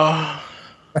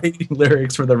 Writing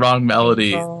lyrics for the wrong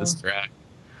melody in this track.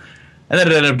 And then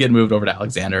it ended up getting moved over to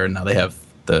Alexander, and now they have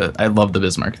I love the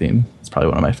Bismarck theme. It's probably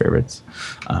one of my favorites.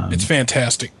 It's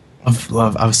fantastic.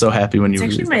 I was so happy when it's you.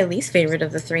 It's actually my least favorite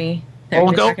of the three. Oh,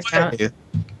 go away.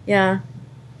 Yeah.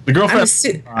 The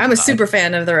girlfriend. I'm a super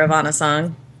fan of the Ravana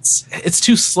song. It's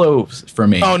too slow for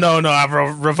me. Oh no,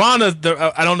 Ravana.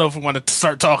 I don't know if we want to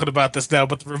start talking about this now,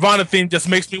 but the Ravana theme just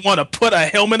makes me want to put a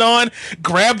helmet on,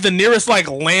 grab the nearest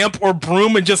lamp or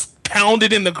broom, and just pound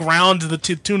it in the ground to the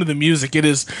tune of the music. It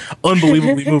is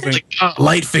unbelievably moving.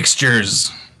 Light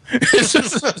fixtures. And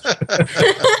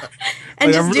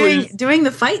just doing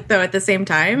the fight though at the same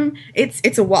time.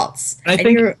 It's a waltz, and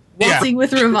you're waltzing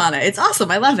with Ravana. It's awesome.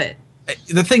 I love it.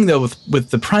 The thing though with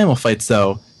the primal fights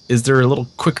though is they're a little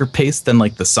quicker paced than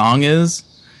the song is,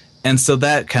 and so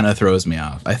that kind of throws me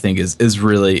off. I think is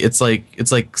really it's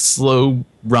like slow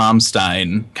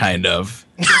Rammstein kind of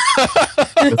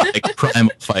with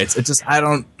primal fights. It just I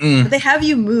don't. But they have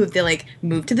you move. They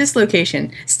move to this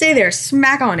location, stay there,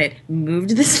 smack on it, move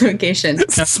to this location,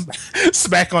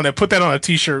 smack on it. Put that on a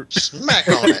t-shirt. Smack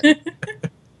on it.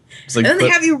 And then they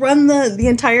have you run the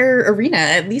entire arena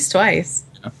at least twice.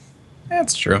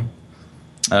 That's true.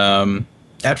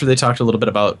 After they talked a little bit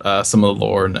about some of the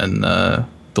lore and the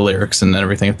lyrics and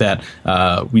everything like that,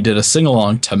 we did a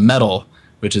sing-along to Metal,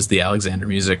 which is the Alexander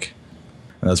music.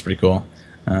 And that was pretty cool.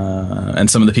 And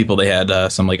some of the people, they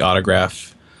had some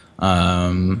autograph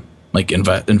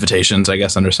invitations, I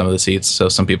guess, under some of the seats. So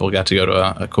some people got to go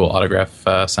to a cool autograph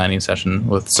signing session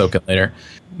with Soken later.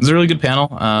 It was a really good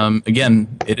panel. Again,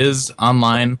 it is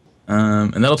online.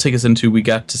 And that'll take us into, we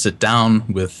got to sit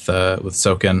down with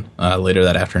Soken later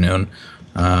that afternoon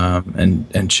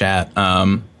and chat.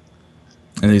 And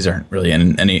these aren't really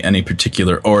in any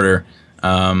particular order.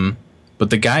 But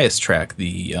the Gaius track,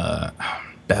 the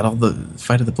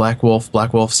Fight of the Black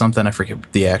Wolf something, I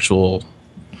forget the actual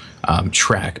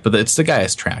track, but it's the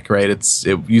Gaius track, right? It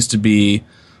used to be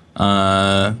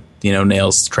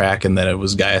Nail's track, and then it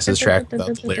was Gaius's track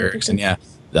without the lyrics. And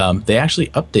they actually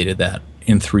updated that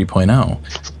in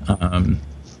 3.0.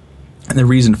 And the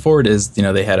reason for it is,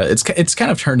 they had it's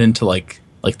kind of turned into like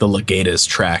the Legatus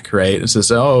track, right? It's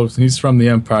just, oh, he's from the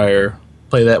Empire,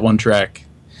 play that one track.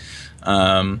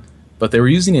 But they were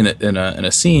using it in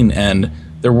a scene, and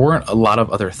there weren't a lot of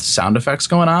other sound effects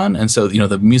going on, and so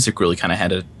the music really kind of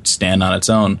had to stand on its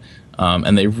own.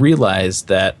 And they realized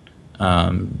that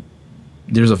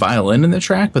there's a violin in the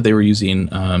track, but they were using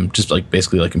just like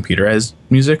basically like computerized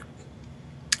music.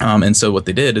 And so what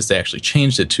they did is they actually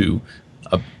changed it to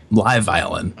a live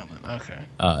violin. Okay.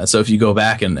 So if you go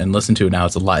back and listen to it now,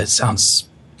 it sounds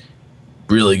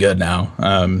really good now.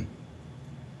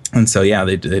 And so yeah,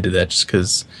 they did that just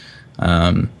because,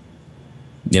 fuller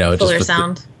just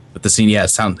sound. But the scene, yeah, it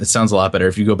sounds a lot better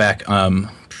if you go back.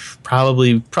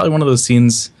 Probably one of those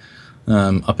scenes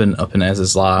up in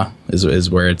Az's Law is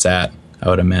where it's at. I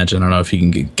would imagine. I don't know if you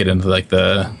can get into like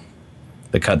the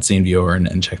cutscene viewer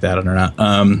and check that out or not.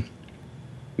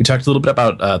 We talked a little bit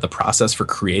about the process for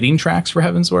creating tracks for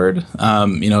Heavensward.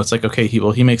 It's like, okay,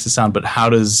 he makes the sound, but how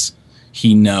does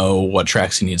he know what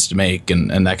tracks he needs to make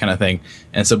and that kind of thing?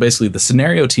 And so basically the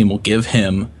scenario team will give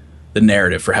him the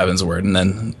narrative for Heavensward, and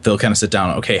then they'll kind of sit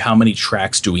down, okay, how many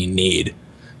tracks do we need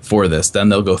for this? Then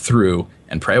they'll go through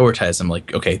and prioritize them,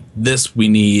 like, okay, this we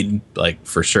need, like,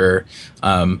 for sure.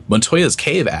 Montoya's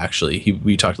Cave, actually,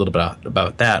 we talked a little bit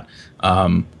about that,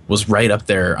 was right up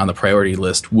there on the priority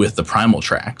list with the Primal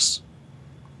tracks.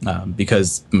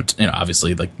 Because,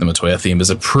 obviously, like, the Montoya theme is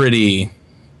a pretty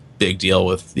big deal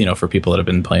with, for people that have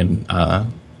been playing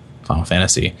Final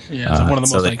Fantasy. Yeah, it's one of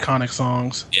the most iconic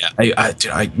songs. Yeah,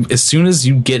 I as soon as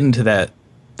you get into that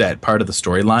part of the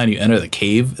storyline, you enter the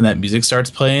cave and that music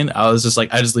starts playing, I was just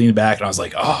like, I just leaned back and I was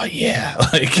like, oh yeah,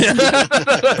 like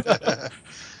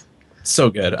so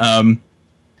good.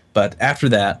 But after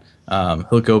that,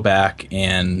 he'll go back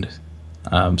and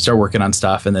start working on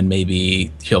stuff, and then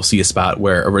maybe he'll see a spot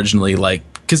where originally, like,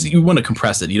 because you want to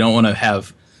compress it, you don't want to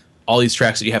have all these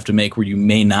tracks that you have to make where you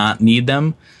may not need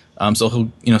them. So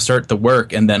he'll start the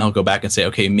work, and then he'll go back and say,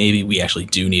 okay, maybe we actually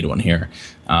do need one here,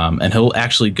 and he'll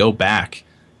actually go back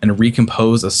and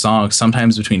recompose a song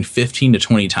sometimes between 15 to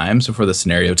 20 times before the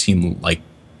scenario team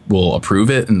will approve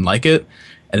it and like it.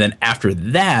 And then after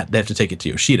that, they have to take it to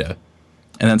Yoshida.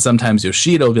 And then sometimes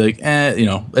Yoshida will be like,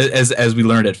 as we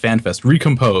learned at FanFest,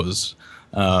 recompose.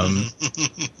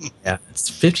 Yeah,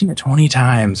 it's 15 to 20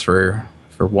 times for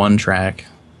one track.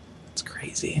 It's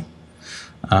crazy.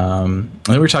 And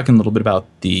then we're talking a little bit about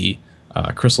the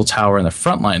Crystal Tower and the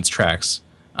Frontlines tracks,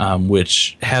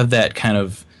 which have that kind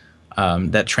of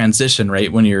that transition,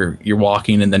 right, when you're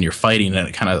walking and then you're fighting, and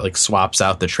it kind of like swaps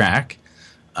out the track.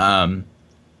 I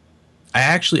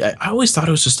always thought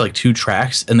it was just like two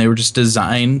tracks, and they were just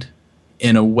designed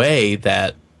in a way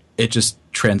that it just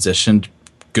transitioned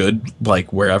good,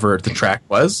 like wherever the track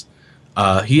was.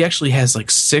 He actually has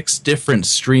like 6 different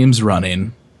streams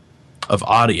running of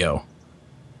audio,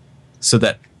 so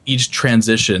that each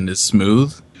transition is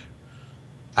smooth.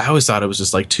 I always thought it was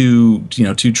just like two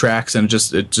tracks, and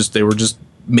they were just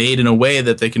made in a way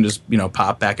that they can just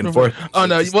pop back and forth. Oh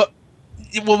no!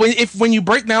 Well, when you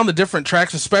break down the different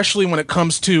tracks, especially when it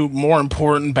comes to more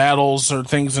important battles or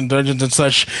things in dungeons and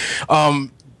such,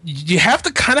 you have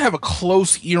to kind of have a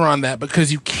close ear on that,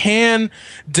 because you can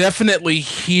definitely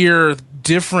hear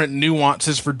different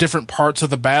nuances for different parts of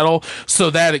the battle,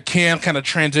 so that it can kind of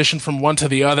transition from one to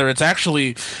the other. It's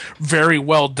actually very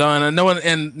well done. I know,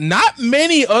 and not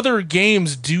many other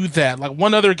games do that. Like,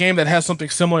 one other game that has something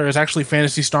similar is actually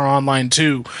Phantasy Star Online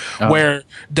 2, where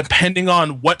depending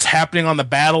on what's happening on the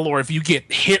battle, or if you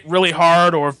get hit really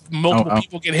hard, or if multiple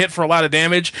people get hit for a lot of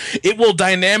damage, it will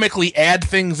dynamically add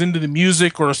things into the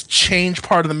music or change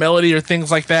part of the melody or things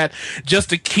like that,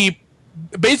 just to keep.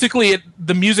 Basically,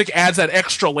 the music adds that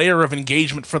extra layer of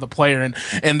engagement for the player, and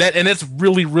it's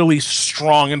really, really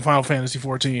strong in Final Fantasy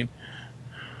XIV.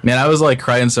 Man, I was like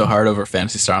crying so hard over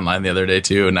Phantasy Star Online the other day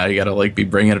too, and now you got to like be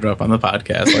bringing it up on the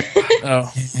podcast. Like,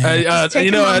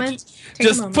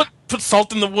 put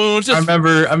salt in the wounds. I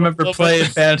remember playing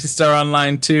Phantasy Star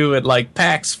Online 2 at like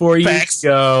PAX 4 years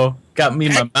ago. Got me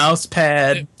my mouse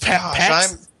pad.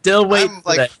 PAX. Still waiting I'm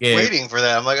for that game. Waiting for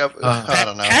that. I'm like, I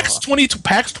don't know. PAX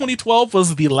 2012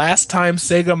 was the last time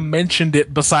Sega mentioned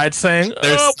it, besides saying,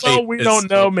 we don't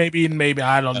know, maybe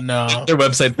I don't know. Their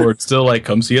website for it's still like,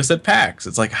 come see us at PAX.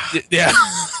 It's like, yeah,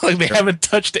 like they haven't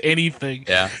touched anything.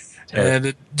 Yeah,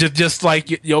 and just like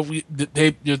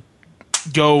they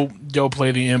go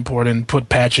play the import and put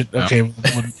patch it. Okay, we're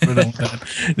done with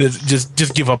that.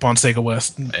 Just give up on Sega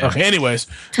West. Yeah. Okay, anyways.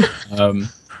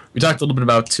 We talked a little bit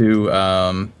about, too,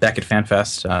 back at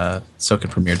FanFest,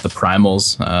 Soken premiered the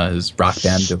Primals, his rock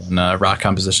band doing rock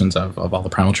compositions of all the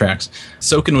Primal tracks.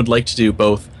 Soken would like to do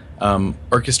both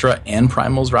orchestra and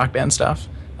Primals rock band stuff.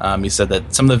 He said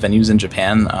that some of the venues in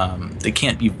Japan, they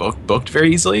can't be booked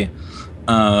very easily.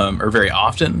 or very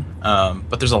often.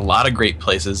 But there's a lot of great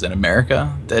places in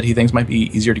America that he thinks might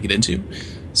be easier to get into.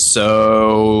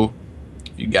 So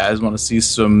if you guys want to see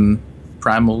some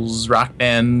Primal's rock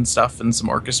band stuff and some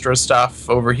orchestra stuff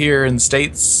over here in the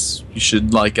States, you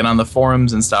should get on the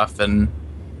forums and stuff, and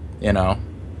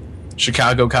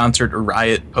Chicago concert or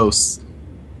riot posts.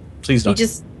 Please don't.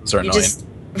 Start annoying.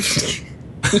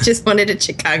 You just wanted it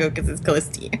Chicago because it's close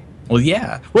to you. Well,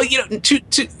 yeah. Well,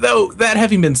 though that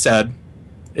having been said,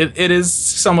 it is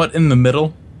somewhat in the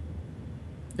middle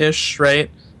ish, right?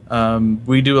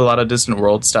 We do a lot of Distant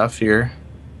World stuff here.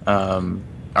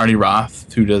 Arnie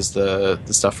Roth, who does the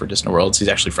stuff for Distant Worlds, he's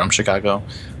actually from Chicago.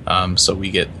 So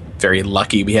we get very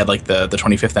lucky. We had the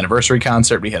 25th anniversary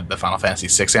concert. We had the Final Fantasy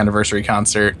VI anniversary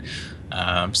concert.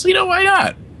 So why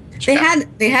not? Chicago.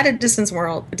 They had a Distant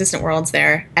Worlds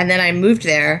there, and then I moved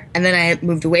there, and then I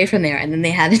moved away from there, and then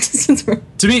they had a Distant Worlds.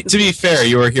 To be fair,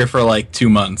 you were here for 2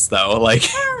 months though.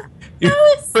 You're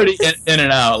pretty in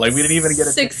and out. We didn't even get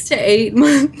 6 to 8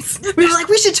 months. We were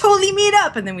we should totally meet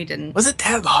up, and then we didn't. Was it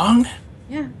that long?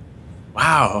 Yeah.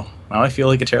 Wow. Now I feel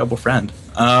like a terrible friend.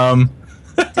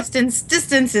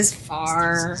 Distance is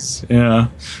far. Yeah.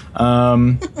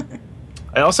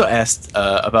 I also asked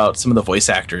about some of the voice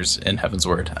actors in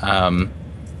Heavensward.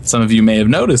 Some of you may have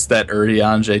noticed that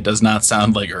Urianger does not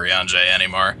sound like Urianger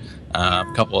anymore. A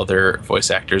couple other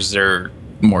voice actors, they're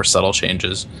more subtle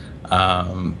changes.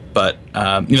 But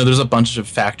there's a bunch of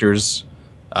factors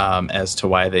as to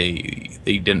why they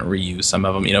didn't reuse some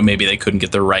of them. Maybe they couldn't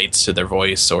get the rights to their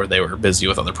voice, or they were busy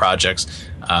with other projects.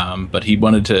 But he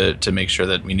wanted to make sure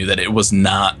that we knew that it was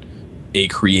not a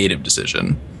creative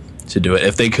decision to do it.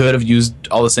 If they could have used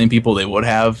all the same people, they would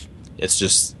have. That's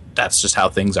just how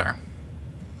things are,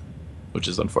 which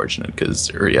is unfortunate because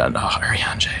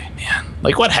Urianger, man,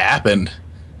 what happened?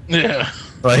 Yeah,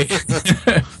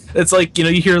 it's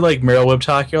you hear Meryl Whip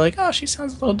talk, you're oh, she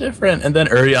sounds a little different, and then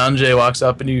Urianger walks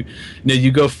up, and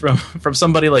you go from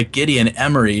somebody like Gideon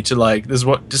Emery to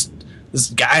this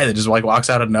guy that just walks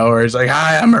out of nowhere. He's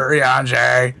hi, I'm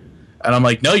Urianger, and I'm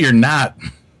no, you're not.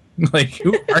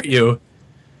 Who are you?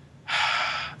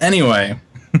 Anyway,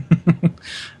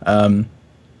 that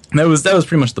was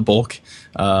pretty much the bulk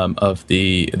of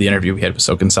the interview we had with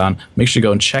Soken-san. Make sure you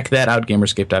go and check that out,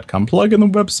 Gamerscape.com. Plug in the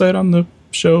website on the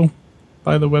show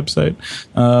by the website.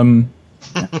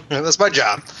 That's my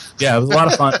job. Yeah, it was a lot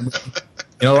of fun.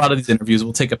 A lot of these interviews,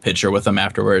 we'll take a picture with them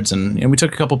afterwards, and we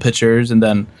took a couple pictures, and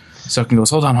then Soken goes,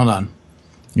 hold on. And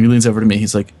he leans over to me.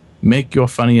 He's make your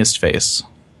funniest face.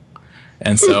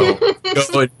 And so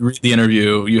go and read the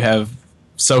interview. You have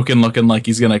Soken looking like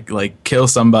he's gonna kill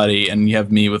somebody, and you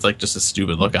have me with just a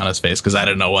stupid look on his face because I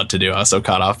didn't know what to do. I was so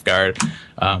caught off guard.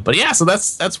 But yeah, so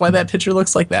that's why that picture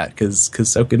looks like that, because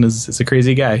Soken is a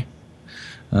crazy guy.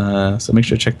 So make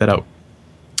sure to check that out.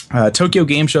 Tokyo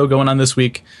Game Show going on this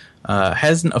week.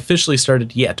 Hasn't officially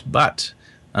started yet, but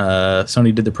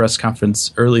Sony did the press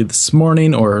conference early this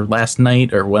morning or last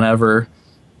night or whenever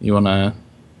you want to,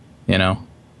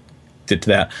 get to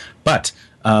that. But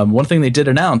one thing they did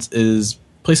announce is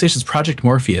PlayStation's Project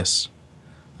Morpheus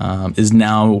is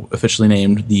now officially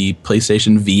named the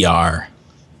PlayStation VR.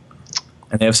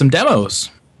 And they have some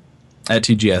demos at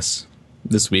TGS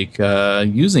this week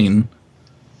using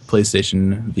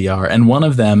PlayStation VR. And one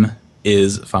of them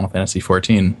is Final Fantasy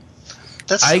XIV.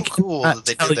 That's so cool that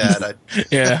they did that.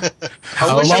 Yeah.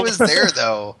 I wish I was there,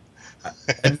 though.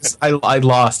 I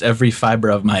lost every fiber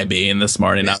of my being this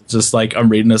morning. I was just I'm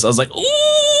reading this. I was ooh!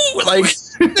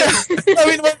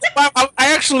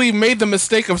 I actually made the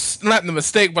mistake of, not the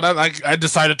mistake, but I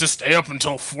decided to stay up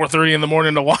until 4:30 in the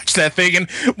morning to watch that thing. And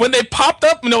when they popped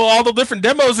up, all the different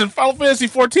demos in Final Fantasy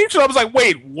XIV, I was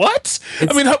wait, what? Would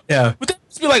that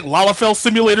be Lalafell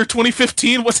Simulator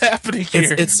 2015? What's happening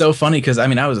here? It's so funny because,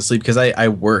 I was asleep because I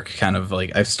work kind of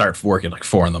I start work at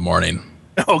 4 in the morning.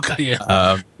 Oh, God,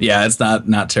 yeah. Yeah, it's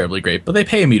not terribly great, but they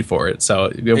pay me for it, so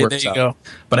it works out. Go.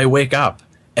 But I wake up,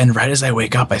 and right as I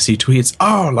wake up, I see tweets,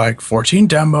 14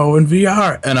 demo in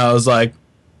VR. And I was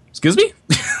excuse me?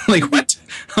 What?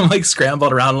 I'm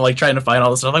scrambled around and trying to find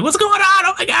all this stuff. What's going on?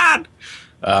 Oh, my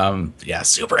God. Yeah,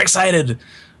 super excited.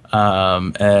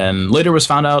 And later was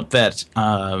found out that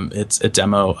it's a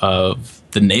demo of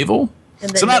the Naval.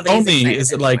 So not only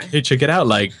is it hey, check it out,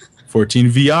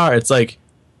 14 VR, it's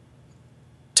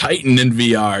Titan in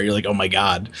VR. You're oh my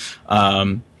God.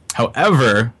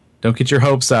 However, don't get your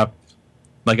hopes up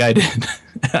like I did.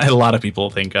 A lot of people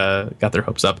got their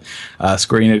hopes up.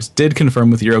 Square Enix did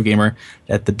confirm with Eurogamer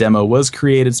that the demo was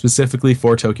created specifically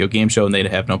for Tokyo Game Show, and they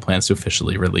have no plans to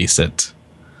officially release it.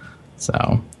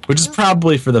 So, which is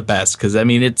probably for the best, because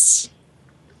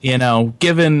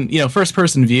given first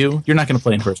person view, you're not going to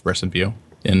play in first person view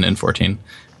in 14.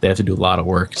 They have to do a lot of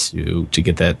work to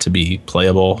get that to be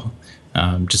playable.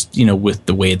 Just with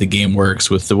the way the game works,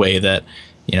 with the way that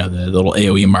the little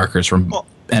AOE markers from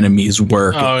enemies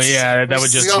work. Oh yeah, that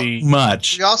would just be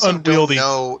much. We also unwieldy. don't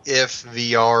know if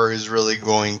VR is really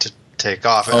going to take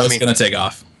off. It's going to take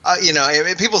off.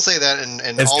 People say that,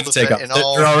 and it's all going to take off.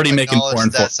 They're already making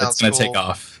porn for it. It's going to take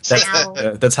off.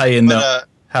 That's how you know.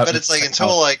 But it's like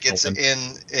until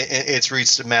it's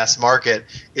reached a mass market,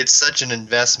 it's such an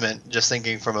investment. Just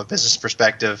thinking from a business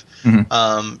perspective,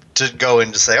 to go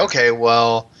and to say, okay,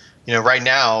 well, right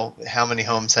now, how many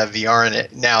homes have VR in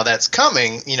it? Now that's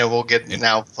coming. We'll get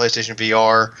now PlayStation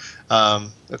VR,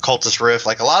 Occultist Rift.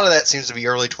 Like a lot of that seems to be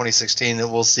early 2016 that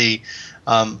we'll see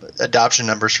adoption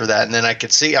numbers for that. And then I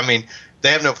could see. I mean, they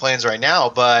have no plans right now,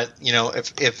 but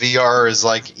if VR is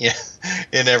like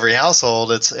in every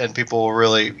household, and people will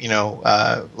really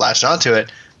latch onto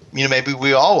it, maybe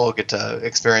we all will get to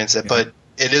experience it. But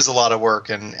it is a lot of work,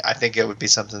 and I think it would be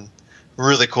something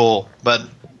really cool. But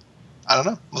I don't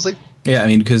know. We'll see. Yeah, I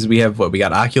mean, because we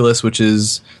got Oculus, which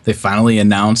is they finally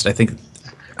announced. I think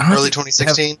early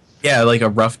 2016. Like a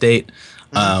rough date.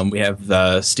 We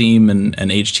have Steam and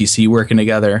HTC working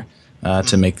together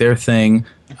to make their thing.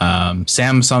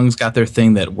 Samsung's got their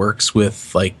thing that works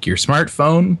with like your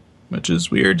smartphone, which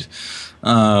is weird.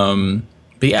 But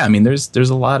yeah, I mean, there's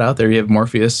a lot out there. You have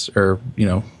Morpheus or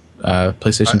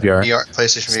PlayStation VR.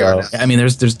 PlayStation VR. I mean,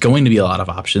 there's going to be a lot of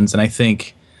options, and I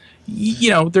think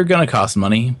they're going to cost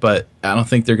money, but I don't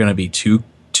think they're going to be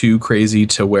too crazy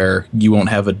to where you won't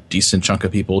have a decent chunk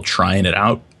of people trying it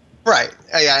out. Right.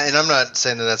 Yeah, and I'm not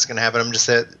saying that that's going to happen. I'm just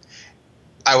saying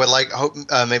I would hope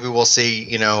maybe we'll see,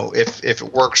 if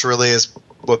it works really as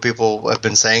what people have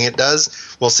been saying it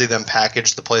does, we'll see them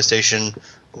package the PlayStation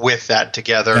with that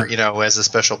together, as a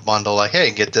special bundle. Like, hey,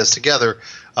 get this together.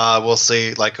 We'll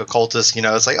see, like, Occultist,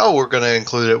 it's like, oh, we're going to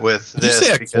include it with this. Did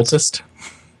you say Occultist?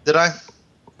 Did I?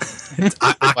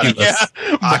 Oculus.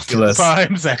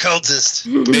 Oculus. Occultist.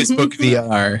 Facebook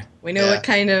VR. We know what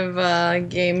kind of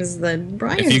games that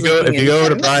Brian's If you go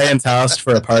to Brian's house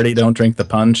for a party, don't drink the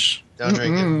punch. Don't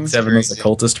drink it. It's having those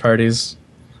occultist parties.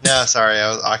 No, sorry, I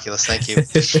was Oculus. Thank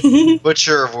you.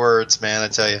 Butcher of words, man. I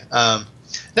tell you.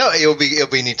 No, it'll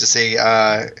be neat to see.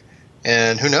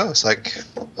 And who knows? Like,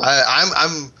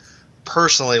 I'm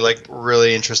personally like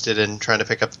really interested in trying to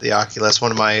pick up the Oculus.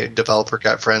 One of my developer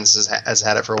friends has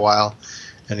had it for a while,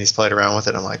 and he's played around with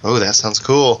it. I'm like, oh, that sounds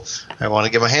cool. I want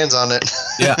to get my hands on it.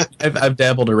 Yeah, I've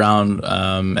dabbled around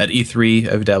at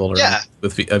E3. I've dabbled around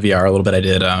with VR a little bit. I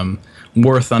did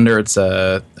War Thunder. It's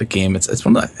a game. It's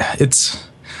one of the, it's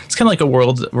kind of like a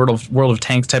World of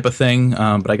Tanks type of thing.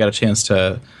 But I got a chance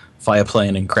to fly a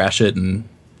plane and crash it and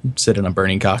sit in a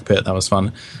burning cockpit. That was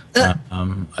fun.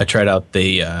 I tried out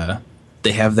they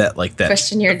have that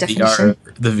question your definition.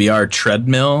 The VR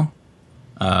treadmill,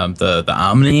 the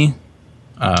Omni.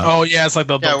 It's like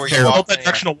the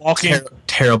multi-directional walking.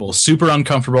 Terrible, super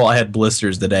uncomfortable. I had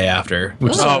blisters the day after,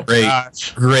 which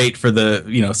is great for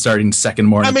the starting second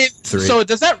morning. I mean, so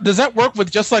does that work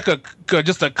with just like a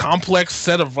complex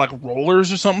set of like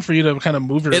rollers or something for you to kind of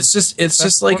move your? It's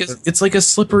just like a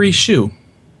slippery shoe.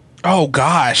 Oh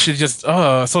gosh, it just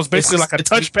so it's basically like a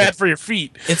touchpad for your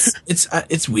feet.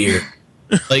 It's weird.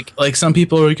 like some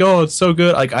people are like, oh, it's so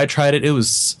good. Like I tried it, it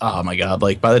was, oh my god.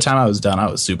 Like by the time I was done, I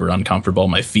was super uncomfortable.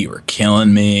 My feet were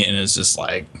killing me, and it's just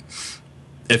like,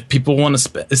 if people want to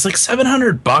spend, it's like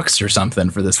 $700 or something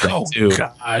for this thing too.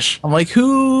 Gosh, I'm like,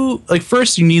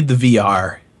 first you need the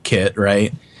VR kit,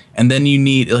 right? And then you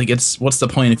need what's the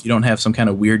point if you don't have some kind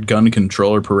of weird gun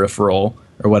controller peripheral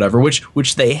or whatever,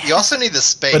 which they you also need the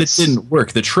space. But it didn't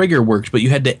work. The trigger worked, but you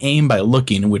had to aim by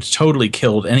looking, which totally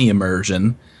killed any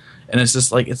immersion. And it's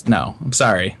just like, I'm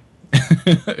sorry.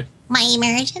 My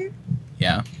immersion?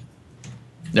 Yeah.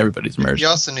 Everybody's immersion. You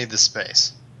also need the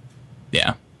space.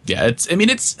 Yeah. Yeah,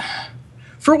 it's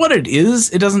for what it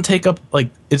is, it doesn't take up,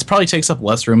 it probably takes up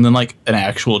less room than like an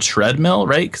actual treadmill,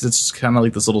 right? Because it's just kind of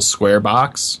like this little square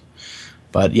box.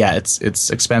 But yeah, it's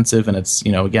expensive, and it's,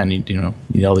 again, you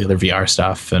need all the other VR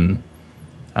stuff and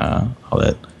all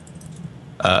that.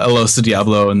 Alos to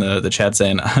Diablo in the chat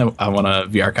saying, I want a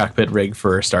VR cockpit rig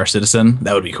for Star Citizen.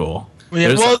 That would be cool. Yeah,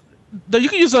 you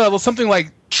can use something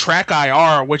like Track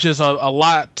IR, which is a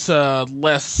lot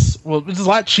less. Well, it's a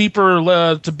lot cheaper.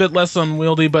 It's a bit less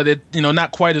unwieldy, but it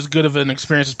not quite as good of an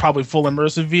experience as probably full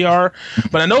immersive VR.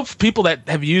 But I know people that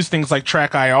have used things like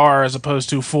Track IR as opposed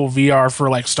to full VR for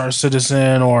like Star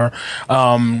Citizen or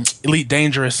Elite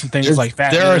Dangerous and things like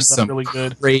that. There are some really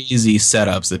good crazy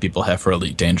setups that people have for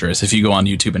Elite Dangerous. If you go on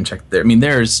YouTube and check there, I mean,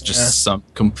 there's just some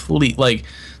complete like.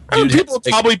 People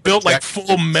probably built like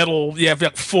full metal,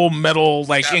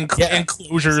 like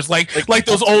enclosures, like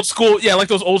those old school, like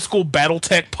those old school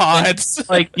BattleTech pods.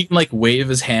 Like you can like wave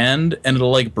his hand and it'll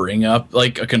like bring up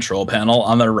like a control panel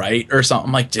on the right or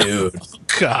something. Like, dude,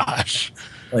 gosh,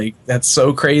 like that's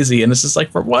so crazy. And it's just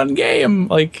like for one game,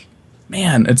 like,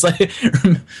 man, it's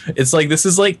like this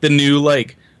is like the new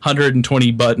like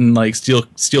 120 button like Steel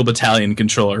Battalion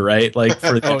controller, right? Like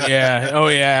for oh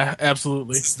yeah,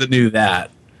 absolutely. It's the new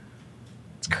that.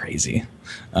 It's crazy.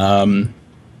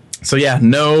 So yeah,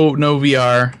 no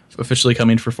VR officially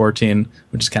coming for 14,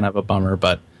 which is kind of a bummer,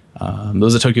 but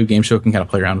those at Tokyo Game Show can kind of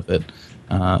play around with it.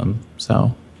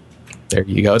 So there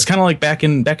you go. It's kind of like back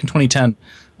in 2010,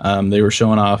 they were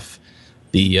showing off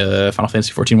the Final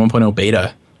Fantasy 14 1.0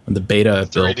 beta, when the beta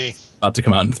build about to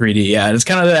come out in 3D. Yeah, and it's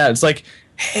kind of that. It's like,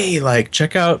 hey, like,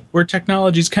 check out where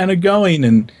technology's kind of going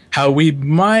and how we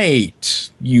might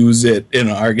use it in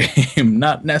our game,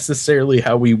 not necessarily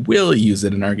how we will use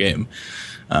it in our game.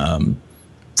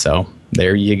 So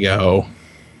there you go.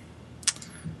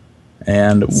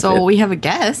 And so we have a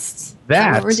guest.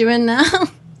 That's what we're doing now.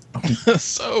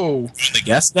 So the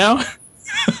guest now?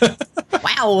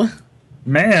 Wow.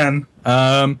 Man.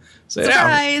 So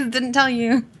surprise! Didn't tell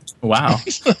you. Wow.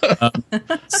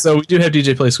 So we do have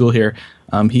DJ Play School here.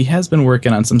 He has been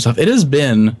working on some stuff. It has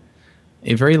been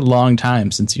a very long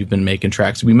time since you've been making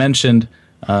tracks. We mentioned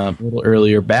a little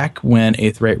earlier, back when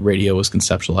Aetheryte Radio was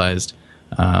conceptualized,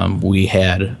 we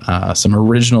had some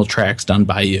original tracks done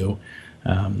by you.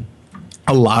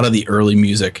 A lot of the early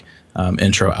music,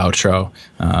 intro, outro,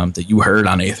 that you heard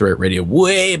on Aetheryte Radio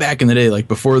way back in the day, like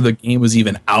before the game was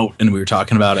even out and we were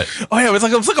talking about it. Oh yeah, it was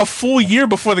like a full year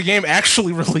before the game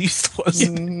actually released,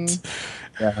 wasn't it?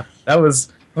 Yeah, that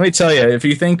was. Let me tell you, if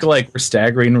you think like we're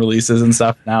staggering releases and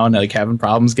stuff now and like having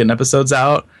problems getting episodes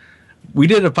out, we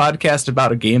did a podcast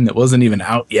about a game that wasn't even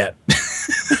out yet.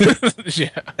 Yeah,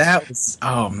 that was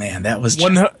that was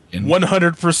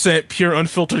 100% pure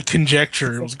unfiltered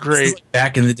conjecture. It was great. Like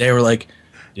back in the day, we're like,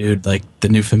 dude, like the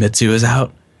new Famitsu is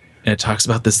out, and it talks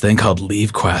about this thing called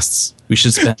Leave Quests. We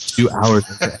should spend 2 hours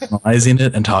analyzing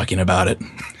it and talking about it.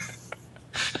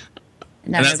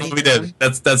 And that's what we did.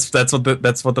 That's what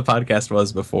the podcast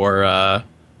was before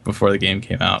the game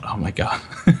came out. Oh my god,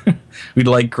 we'd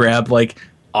like grab like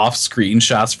off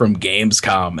screenshots from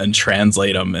Gamescom and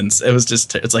translate them, and it was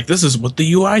just it's like, this is what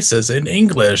the UI says in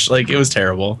English. Like, it was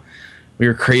terrible. We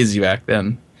were crazy back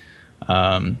then.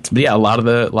 But yeah, a lot of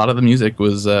the music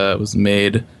was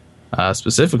made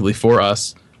specifically for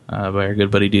us by our good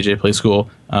buddy DJ Play School.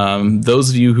 Those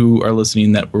of you who are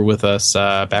listening that were with us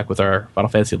back with our Final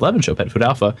Fantasy 11 show, Pet Food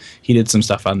Alpha, he did some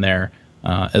stuff on there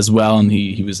as well, and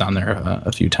he was on there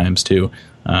a few times too.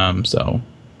 So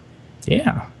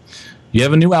yeah, you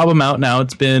have a new album out now.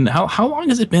 It's been how long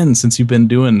has it been since you've been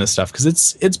doing this stuff? Because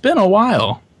it's been a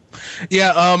while.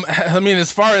 Yeah, I mean,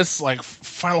 as far as like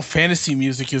Final Fantasy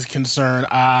music is concerned,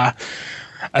 I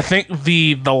think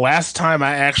the last time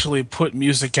I actually put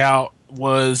music out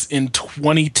was in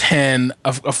 2010,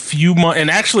 a few months, and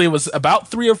actually it was about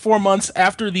 3 or 4 months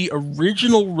after the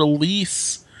original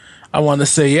release. I want to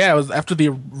say, yeah, it was after the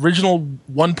original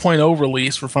 1.0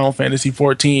 release for Final Fantasy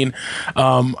 14.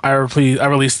 I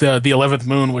released the 11th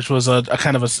Moon, which was a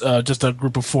kind of just a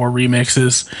group of 4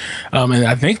 remixes, and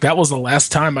I think that was the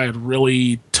last time I had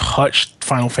really touched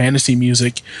Final Fantasy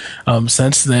music.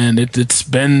 Since then, it's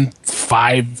been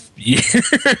 5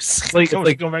 years.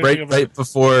 right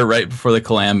before the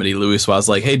calamity, Luis was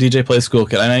like, "Hey, DJ Play School,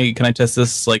 can I test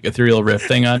this like ethereal rift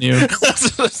thing on you?"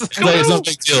 It's no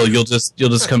big deal. You'll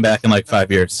just come back in like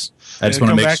 5 years. I just want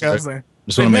to make sure.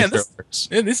 Just want to make sure it works.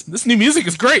 This new music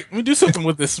is great. Let me do something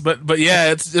with this. But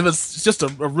yeah, it was just a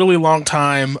really long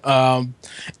time,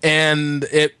 and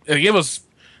it was.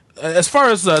 As far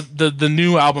as the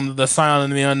new album, The Scion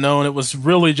and the Unknown, it was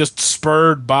really just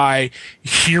spurred by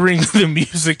hearing the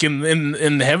music in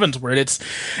the Heavensward.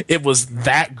 It was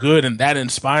that good and that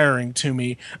inspiring to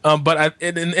me. But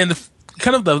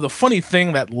the funny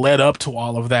thing that led up to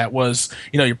all of that was,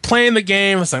 you're playing the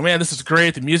game. It's like, man, this is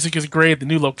great. The music is great. The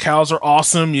new locales are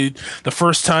awesome. The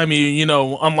first time you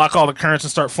unlock all the currents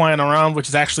and start flying around, which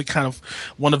is actually kind of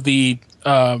one of the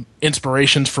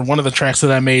inspirations for one of the tracks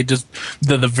that I made. Just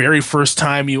the very first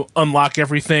time you unlock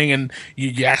everything and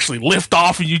you actually lift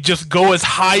off and you just go as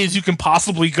high as you can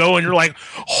possibly go, and you're like,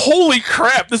 holy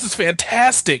crap, this is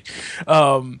fantastic.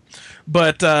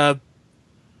 But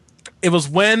it was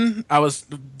when I was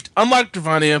unlocked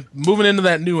Drevania, moving into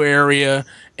that new area,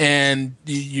 and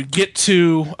you get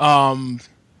to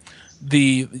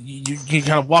you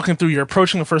kind of walking through, you're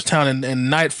approaching the first town, and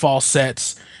nightfall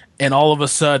sets, and all of a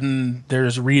sudden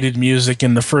there's reeded music,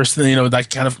 and the first thing, that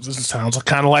kind of sounds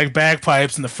kind of like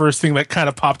bagpipes, and the first thing that kind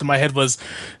of popped in my head was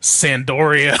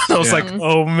Sandoria. I was like,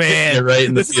 oh man, you're right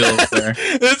in the field there.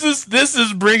 This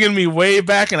is bringing me way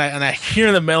back, and I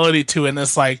hear the melody to it, and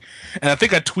it's like, and I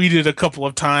think I tweeted a couple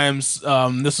of times.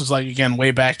 This was like, again,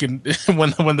 way back in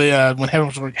when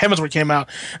Heavensward came out.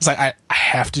 It's like, I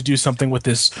have to do something with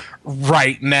this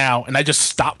right now, and I just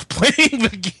stopped playing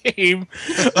the game.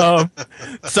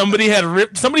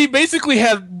 Somebody basically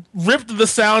had ripped the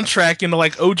soundtrack into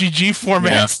like OGG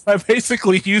format. Yeah. So I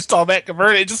basically used all that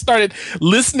converted. I just started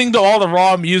listening to all the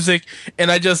raw music, and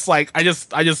I just went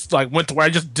to where I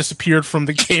just disappeared from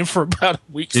the game for about a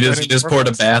week. You just poured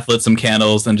a bath, lit some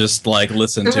candles, and just like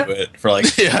listened to it for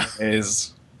like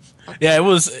days. Yeah, it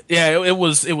was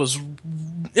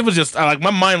just like my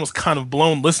mind was kind of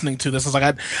blown listening to this. It's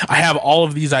like I have all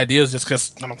of these ideas just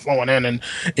because I'm flowing in,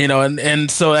 and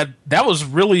so that was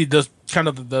really just kind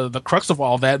of the crux of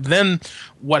all that. Then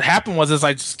what happened was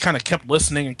I just kind of kept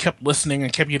listening and kept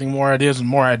getting more ideas and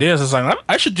more ideas. It's like,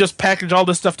 I should just package all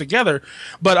this stuff together,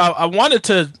 but I wanted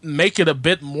to make it a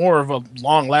bit more of a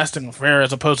long lasting affair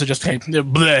as opposed to just, hey,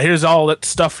 here's all that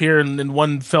stuff here in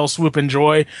one fell swoop,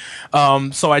 enjoy.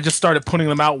 So I just started putting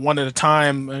them out one at a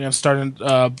time, and started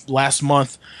last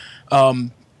month.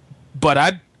 But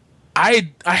I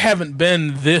haven't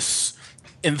been this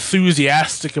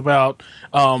enthusiastic about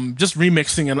just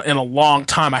remixing in a long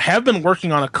time. I have been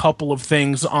working on a couple of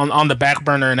things on the back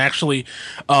burner, and actually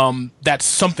that's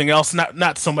something else,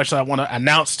 not so much that I want to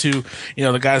announce to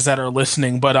the guys that are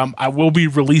listening, but I will be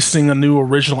releasing a new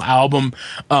original album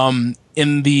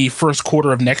in the first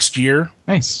quarter of next year.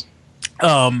 Nice.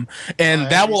 And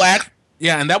that will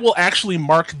and that will actually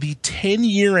mark the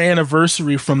 10-year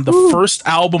anniversary from the first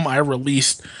album I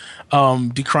released.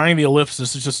 Decrying the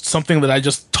Ellipsis is just something that I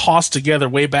just tossed together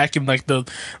way back in like the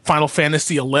Final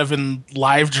Fantasy XI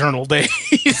live journal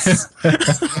days.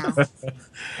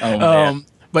 Oh man.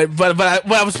 But when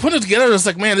I was putting it together, I was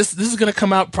like, man, this is going to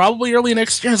come out probably early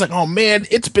next year. I was like, oh man,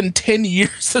 it's been 10 years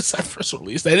since I first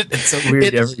released that. It's so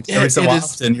weird. Every so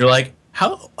often, you're like,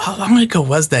 how long ago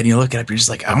was that? And you look it up, you're just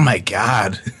like, oh my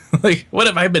god, like what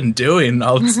have I been doing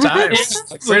all this time?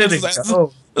 Like, where did it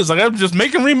go? It's like I'm just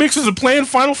making remixes and playing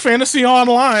Final Fantasy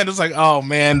online. It's like, oh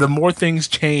man, the more things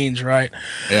change, right?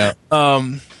 Yeah.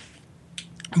 But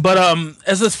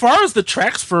as far as the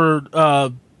tracks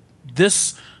for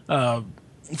this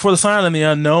for the Silent and the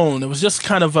Unknown, it was just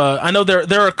kind of I know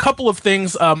there are a couple of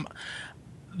things.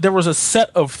 There was a set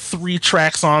of 3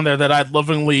 tracks on there that I'd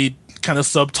lovingly kind of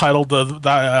subtitled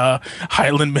the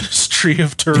Highland Ministry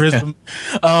of Tourism,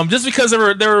 just because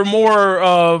there were more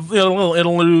little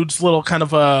interludes, little kind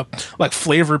of like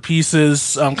flavor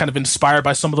pieces, kind of inspired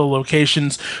by some of the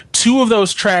locations. 2 of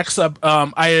those tracks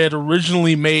I had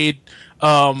originally made.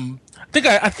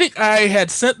 I think I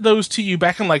had sent those to you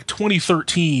back in like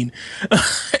 2013.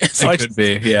 So it could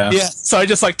be, yeah. So I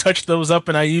just like touched those up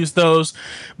and I used those,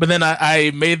 but then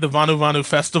I made the Vanu Vanu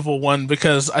Festival one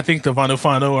because I think the Vanu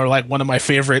Vanu are like one of my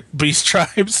favorite beast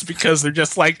tribes because they're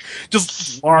just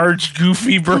large,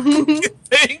 goofy, broken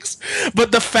things.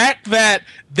 But the fact that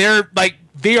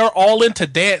they are all into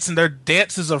dance and their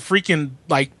dance is a freaking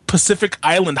like Pacific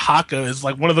Island haka is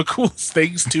like one of the coolest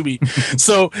things to me.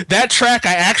 So that track,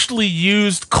 I actually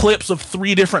used clips of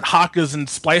 3 different hakas and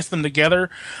spliced them together.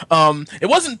 It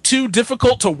wasn't too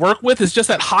difficult to work with. It's just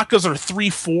that hakas are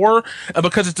 3/4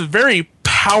 because it's a very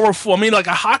powerful. I mean, like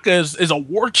a haka is a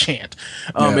war chant.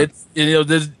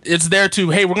 It's there to,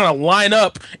 hey, we're going to line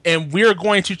up and we're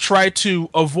going to try to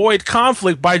avoid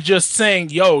conflict by just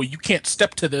saying, yo, you can't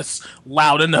step to this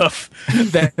loud enough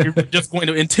that you're just going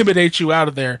to intimidate you out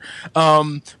of there.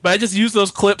 But I just used those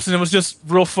clips and it was just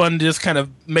real fun to just kind of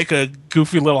make a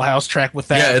goofy little house track with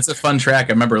that. Yeah, it's a fun track. I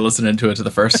remember listening to it the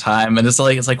first time and it's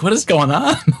like what is going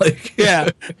on? Like, yeah,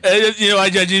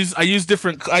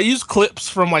 I use clips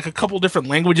from like a couple different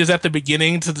languages at the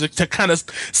beginning to kind of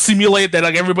simulate that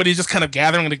like everybody's just kind of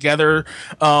gathering together.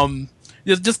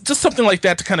 just something like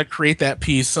that to kind of create that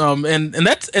piece. And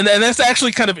that's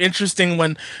actually kind of interesting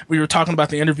when we were talking about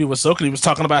the interview with Soken. He was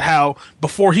talking about how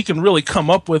before he can really come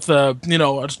up with a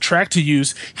track to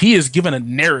use, he is given a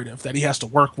narrative that he has to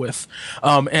work with.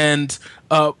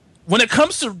 When it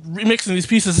comes to remixing these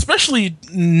pieces, especially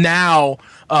now,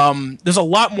 there's a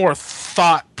lot more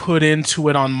thought put into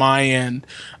it on my end.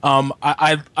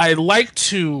 I like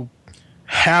to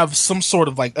have some sort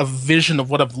of like a vision of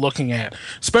what I'm looking at,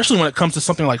 especially when it comes to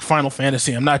something like Final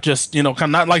Fantasy. I'm not just, kind of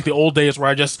not like the old days where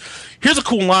I just, here's a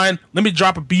cool line, let me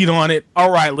drop a beat on it.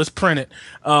 All right, let's print it.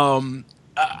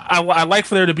 I like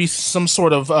for there to be some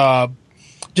sort of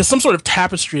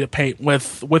tapestry to paint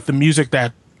with the music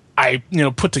that I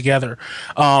put together.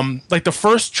 Like the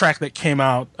first track that came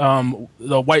out,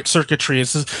 the White Circuitry.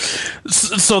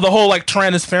 So the whole like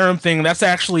Tyrannus Ferrum thing, that's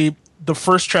actually the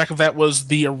first track of that was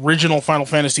the original Final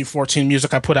Fantasy XIV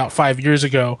music I put out 5 years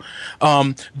ago.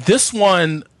 This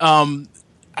one,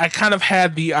 I kind of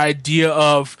had the idea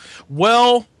of,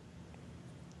 well,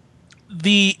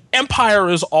 the Empire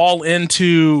is all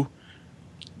into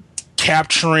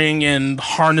capturing and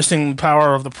harnessing the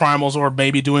power of the primals, or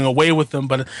maybe doing away with them,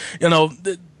 but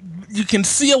you can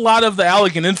see a lot of the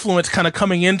Allegan influence kind of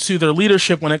coming into their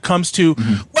leadership when it comes to,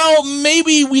 well,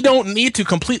 maybe we don't need to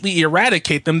completely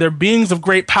eradicate them. They're beings of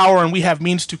great power and we have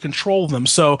means to control them.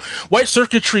 So White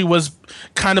Circuitry was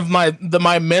kind of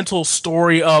my mental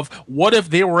story of what if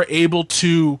they were able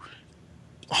to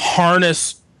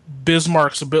harness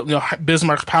Bismarck's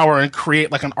power and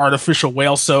create like an artificial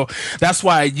whale. So that's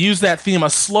why I use that theme. I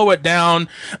slow it down.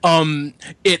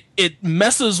 It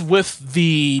messes with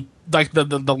the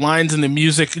lines in the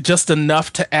music just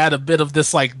enough to add a bit of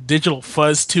this like digital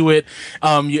fuzz to it.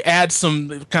 You add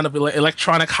some kind of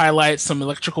electronic highlights, some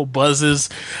electrical buzzes.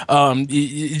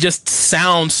 It just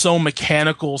sounds so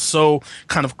mechanical, so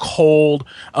kind of cold.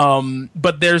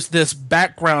 But there's this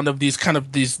background of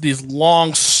these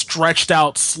long, stretched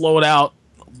out, slowed out,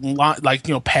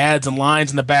 pads and lines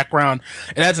in the background.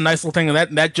 It adds a nice little thing, and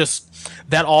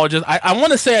I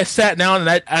want to say I sat down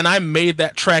and I made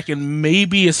that track in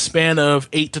maybe a span of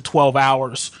 8 to 12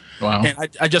 hours. Wow. And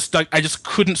I just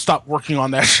couldn't stop working on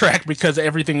that track because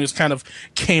everything just kind of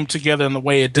came together in the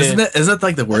way it did. Isn't that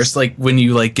like the worst? Like when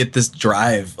you like get this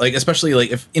drive, like especially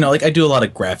like if like I do a lot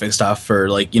of graphic stuff for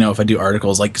like if I do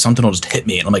articles, like something will just hit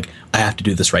me and I'm like, I have to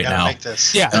do this right now. Make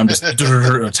this. Yeah, and I'm just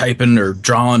typing or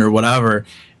drawing or whatever.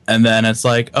 And then it's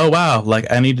like, oh wow,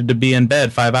 like I needed to be in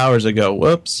bed 5 hours ago.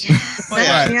 Whoops.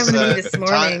 This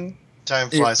morning.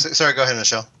 Time flies. Yeah. Sorry, go ahead,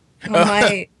 Michelle.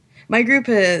 Well, my group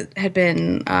had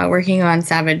been working on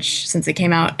Savage since it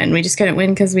came out, and we just couldn't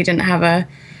win because we didn't have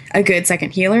a good second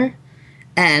healer.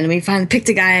 And we finally picked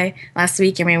a guy last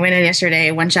week, and we went in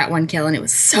yesterday, 1 shot, 1 kill, and it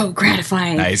was so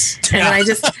gratifying. Nice. And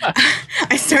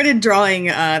I started drawing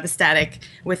the static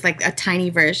with like a tiny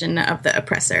version of the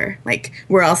oppressor. Like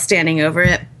we're all standing over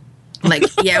it. Like,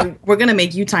 yeah, we're gonna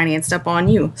make you tiny and step on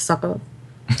you, sucker.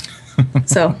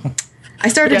 So I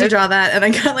started to draw that, and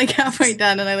I got like halfway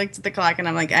done, and I looked at the clock, and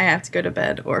I'm like, I have to go to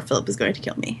bed, or Philip is going to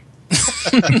kill me.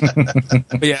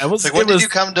 But yeah, it was. Like, when did you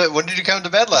come to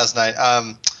bed last night?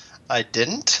 I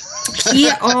didn't. He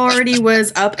already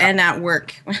was up and at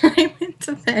work when I went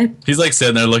to bed. He's like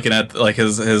sitting there looking at like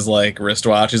his like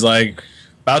wristwatch. He's like,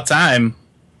 about time.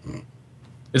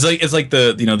 It's like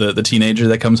the the teenager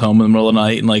that comes home in the middle of the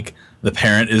night and like the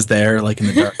parent is there like in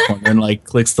the dark corner and like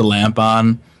clicks the lamp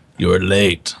on. You're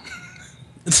late.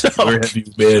 Where have you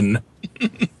been?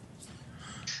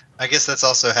 I guess that's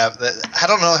also that. I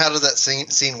don't know, how does that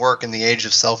scene work in the age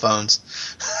of cell phones?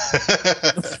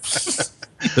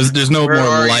 There's no more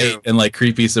light and like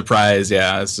creepy surprise.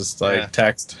 Yeah, it's just like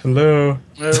text. Hello.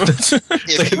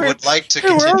 If you would like to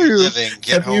continue living,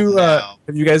 get home now.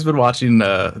 Have you guys been watching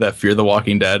that Fear the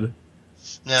Walking Dead?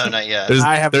 No, not yet.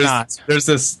 I have not. There's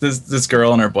this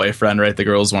girl and her boyfriend, right? The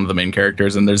girl's one of the main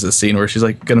characters, and there's this scene where she's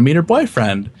like gonna meet her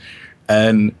boyfriend,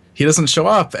 and he doesn't show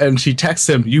up, and she texts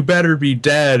him, "You better be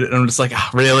dead." And I'm just like,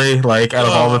 really? Like out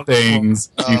of all the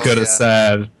things you could have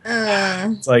said,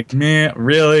 it's like, man,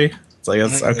 really? It's like,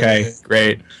 that's okay,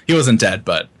 great. He wasn't dead,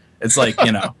 but it's like,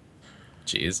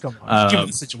 jeez. Come on, give me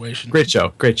the situation. Great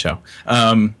show.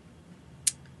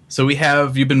 So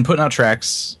you've been putting out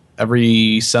tracks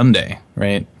every Sunday,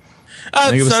 right?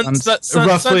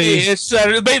 Roughly,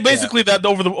 Saturday. Basically, that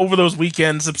over those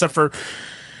weekends, except for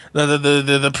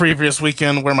the previous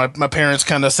weekend where my parents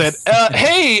kind of said,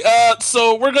 "Hey,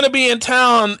 so we're gonna be in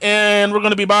town and we're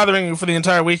gonna be bothering you for the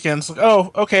entire weekend." So,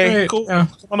 oh, okay, Great. cool. Yeah.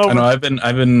 Come on over. I know.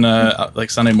 I've been like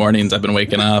Sunday mornings. I've been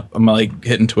waking up. I'm like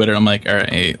hitting Twitter. I'm like, all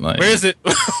right, like, Where is it?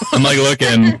 I'm like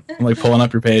looking. I'm like pulling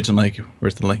up your page. I'm like,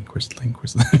 where's the link? Where's the link?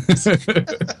 Where's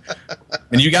the?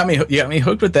 And you got me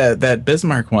hooked with that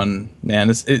Bismarck one, man.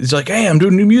 It's like, hey, I'm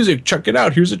doing new music. Check it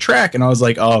out. Here's a track. And I was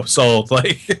like, oh, sold.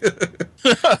 Like,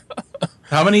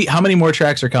 how many more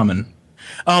tracks are coming?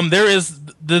 There is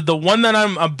the one that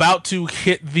I'm about to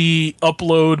hit the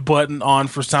upload button on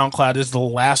for SoundCloud is the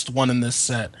last one in this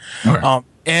set. Okay.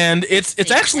 And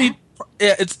it's actually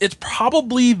it's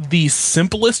probably the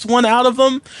simplest one out of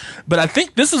them, but I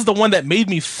think this is the one that made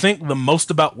me think the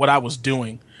most about what I was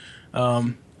doing.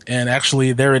 And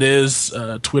actually, there it is.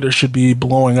 Twitter should be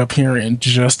blowing up here in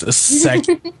just a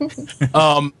second.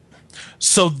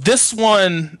 So this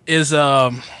one is,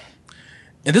 and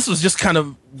this was just kind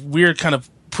of weird, kind of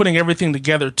putting everything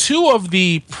together. Two of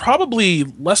the probably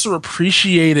lesser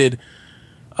appreciated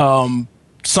songs,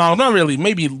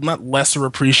 maybe not lesser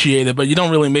appreciated, but you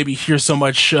don't really maybe hear so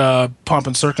much pomp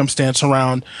and circumstance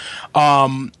around,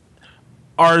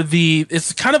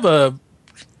 it's kind of a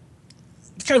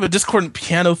discordant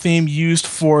piano theme used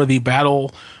for the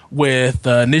battle with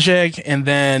Nijeg, and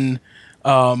then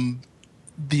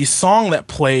the song that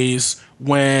plays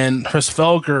when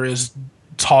Hrsfelger is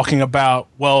talking about,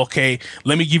 well, okay,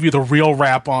 let me give you the real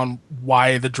rap on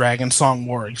why the Dragon Song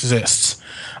War exists.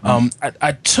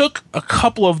 I took a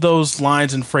couple of those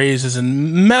lines and phrases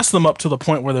and messed them up to the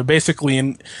point where they're basically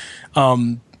in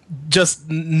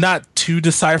just not too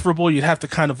decipherable. You'd have to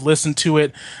kind of listen to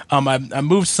it. I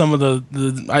moved some of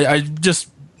I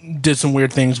just did some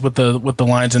weird things with the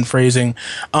lines and phrasing.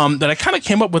 That I kind of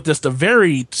came up with just a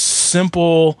very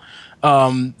simple,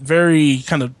 very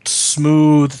kind of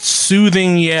smooth,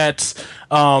 soothing yet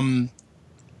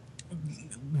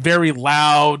very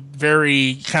loud,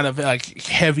 very kind of like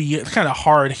heavy, kind of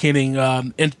hard hitting,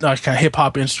 kind of hip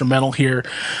hop instrumental here.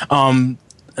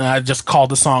 I just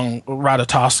called the song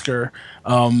Ratatoskr.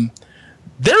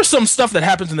 There's some stuff that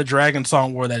happens in the Dragon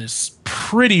Song War that is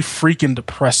pretty freaking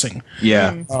depressing.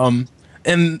 Yeah.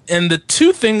 And the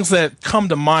two things that come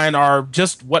to mind are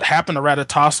just what happened to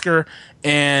Ratatoskr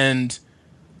and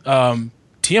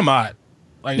Tiamat.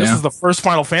 Like, this is the first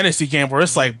Final Fantasy game where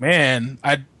it's like, man,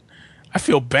 I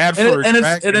feel bad for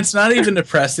it's not even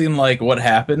depressing like what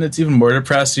happened. It's even more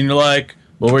depressing. You're like,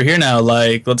 well, we're here now.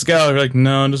 Like, let's go. You're like,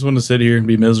 no, I just want to sit here and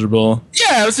be miserable.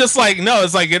 Yeah, it's just like, no,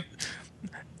 it's like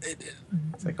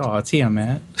it's like, oh,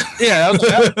 Tiamat. Yeah,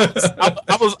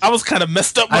 I was kind of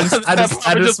messed up. I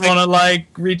just want to like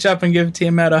reach up and give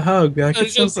Tiamat a hug. Be like,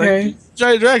 it's okay. Like,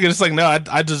 Giant Dragon. It's like, no,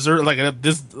 I deserve like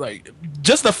this. Like,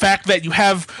 just the fact that you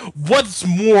have what's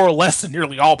more or less a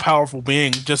nearly all powerful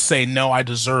being just say, no, I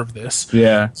deserve this.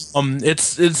 Yeah.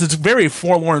 It's a very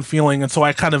forlorn feeling, and so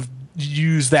I kind of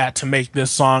use that to make this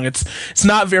song. It's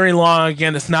not very long.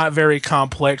 Again, it's not very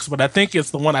complex, but I think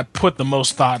it's the one I put the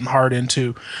most thought and heart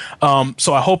into.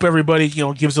 So I hope everybody,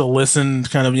 gives it a listen,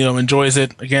 kind of, enjoys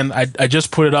it. Again, I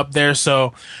just put it up there.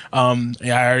 So, I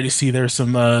already see there's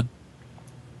some,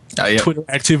 Twitter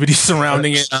activity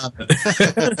surrounding it.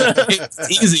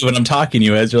 It's easy when I'm talking to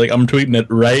you, as you're like, I'm tweeting it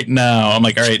right now. I'm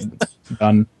like, all right,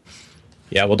 done.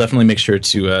 Yeah, we'll definitely make sure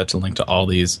to link to all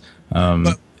these.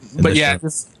 But yeah,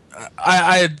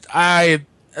 I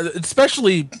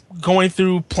especially playing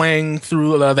through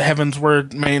the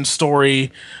Heavensward main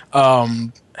story,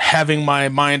 having my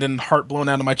mind and heart blown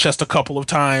out of my chest a couple of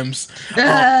times.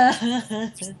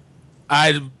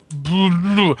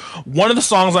 One of the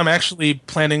songs I'm actually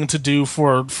planning to do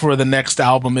for the next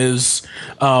album is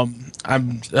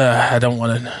I don't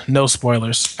want to, no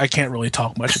spoilers. I can't really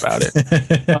talk much about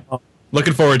it.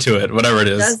 Looking forward to it, whatever it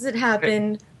is. Does it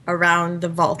happen around the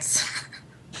vaults?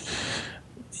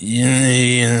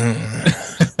 Yeah.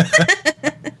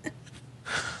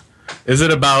 Is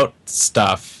it about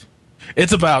stuff?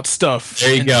 It's about stuff.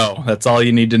 There you go. That's all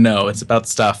you need to know. It's about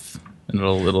stuff, and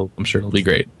it'll I'm sure it'll be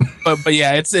great. But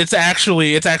yeah, it's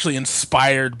actually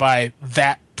inspired by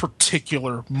that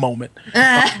particular moment.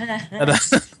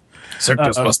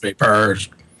 Circus must be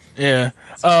purged. Yeah.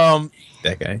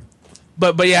 That guy.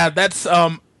 But yeah, that's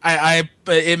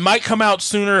it might come out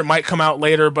sooner, it might come out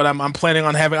later, but I'm planning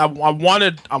on having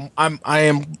I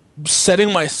am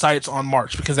setting my sights on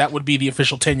March because that would be the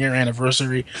official 10-year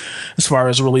anniversary as far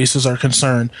as releases are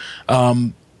concerned.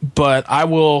 But I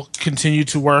will continue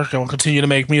to work, I will continue to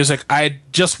make music. I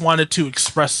just wanted to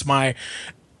express my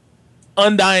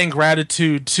undying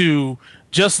gratitude to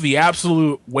just the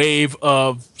absolute wave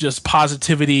of just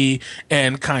positivity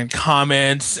and kind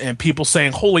comments and people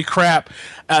saying, "Holy crap!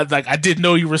 Like I didn't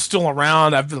know you were still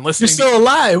around. I've been listening. You're still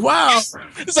alive. Wow!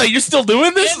 It's like you're still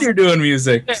doing this. And you're doing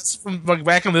music. It's from like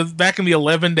back in the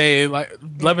 11 days.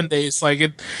 Like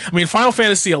it. I mean, Final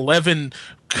Fantasy 11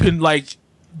 could like."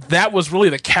 That was really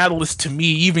the catalyst to me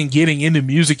even getting into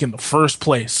music in the first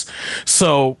place.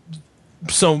 So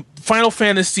Final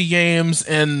Fantasy games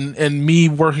and me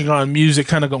working on music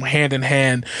kind of go hand in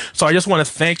hand. So I just want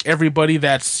to thank everybody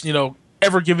that's,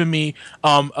 ever given me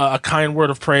a kind word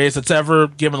of praise, that's ever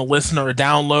given a listener a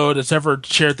download, that's ever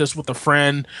shared this with a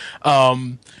friend.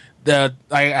 That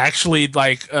I actually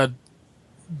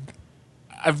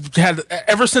I've had,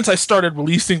 ever since I started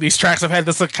releasing these tracks, I've had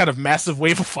this kind of massive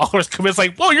wave of followers come in. It's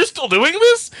like, whoa, you're still doing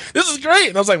this? This is great.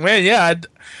 And I was like, man, yeah,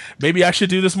 maybe I should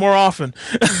do this more often.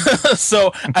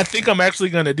 So I think I'm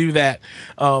actually going to do that.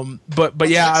 I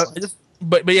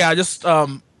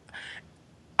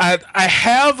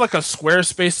have like a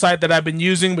Squarespace site that I've been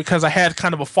using because I had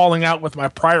kind of a falling out with my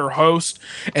prior host,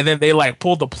 and then they like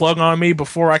pulled the plug on me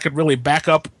before I could really back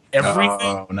up everything.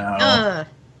 Oh no.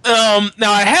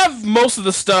 Now I have most of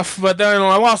the stuff, but then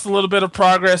I lost a little bit of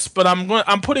progress. But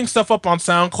I'm putting stuff up on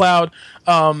SoundCloud.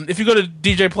 If you go to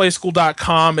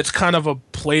djplayschool.com, it's kind of a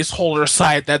placeholder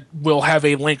site that will have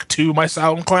a link to my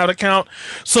SoundCloud account.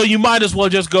 So you might as well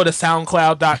just go to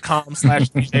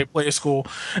soundcloud.com/djplayschool.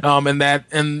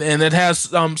 And it has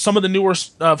some of the newer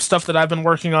stuff that I've been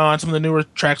working on, some of the newer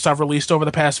tracks I've released over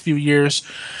the past few years.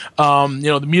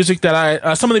 The music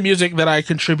that some of the music that I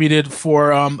contributed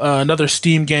for another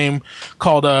Steam game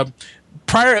called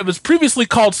it was previously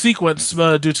called Sequence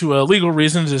due to legal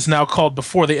reasons. It's now called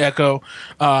Before the Echo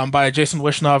by Jason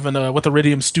Wishnov and with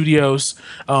Iridium Studios.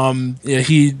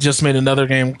 He just made another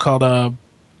game called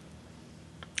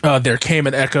There Came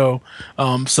an Echo.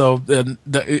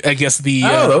 I guess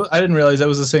I didn't realize that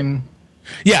was the same.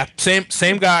 Yeah,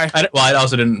 same guy. I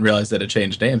also didn't realize that it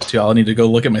changed names too. I'll need to go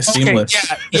look at my Steam list.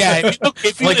 Yeah.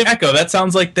 Echo. That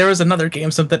sounds like there was another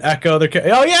game, something Echo.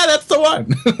 Oh yeah, that's the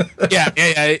one.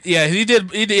 yeah. He did.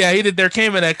 There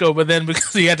Came an Echo, but then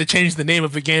because he had to change the name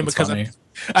of the game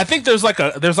I think there's like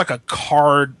a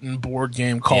card and board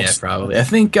game called. Yeah, probably. I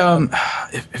think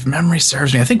if memory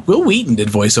serves me, I think Will Wheaton did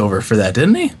voiceover for that,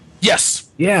 didn't he? Yes.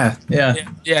 Yeah. He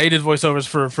did voiceovers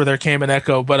for There Came an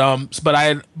Echo, but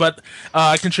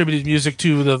I contributed music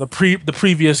to the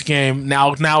previous game.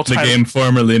 Now the game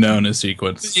formerly known as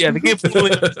Sequence. Yeah, the game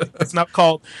formerly it's now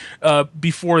called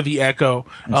Before the Echo.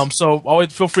 So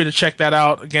always feel free to check that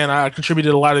out. Again, I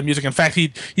contributed a lot of the music. In fact,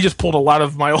 he just pulled a lot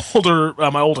of my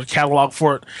older catalog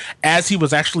for it as he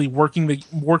was actually working on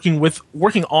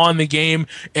the game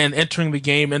and entering the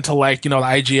game into the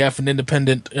IGF and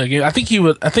independent game. I think it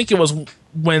was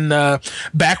when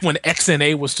back when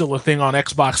XNA was still a thing on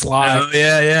Xbox Live. Oh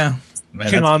yeah.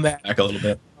 Working on that back a little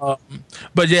bit.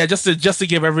 But yeah, just to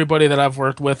give everybody that I've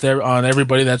worked with on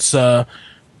everybody that's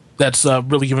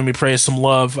really giving me praise, some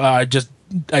love. I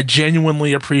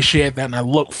genuinely appreciate that, and I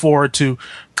look forward to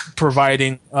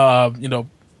providing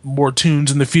more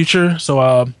tunes in the future. So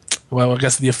I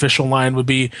guess the official line would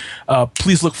be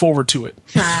please look forward to it.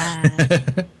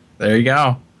 There you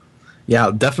go.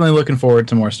 Yeah, definitely looking forward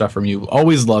to more stuff from you.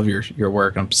 Always love your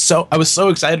work. I was so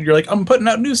excited. You're like, I'm putting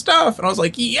out new stuff, and I was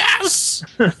like, yes,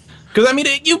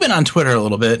 because you've been on Twitter a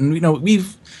little bit, and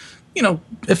we've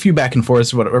a few back and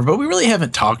forths, whatever, but we really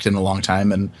haven't talked in a long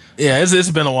time, and yeah,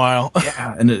 it's been a while.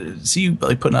 Yeah, and see you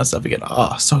putting out stuff again.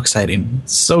 Oh, so exciting,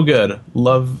 so good.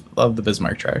 Love the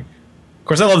Bismarck track. Of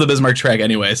course, I love the Bismarck track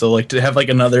anyway, so to have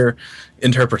another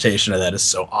interpretation of that is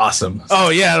so awesome. Oh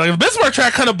yeah, the Bismarck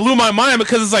track kind of blew my mind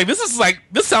because it's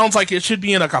this sounds like it should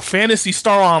be in a Phantasy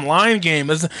Star Online game.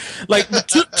 It's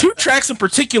two tracks in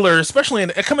particular, especially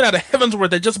coming out of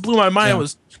Heavensward, that just blew my mind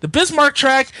was the Bismarck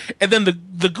track and then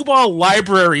the Gubal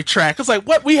Library track. It's like,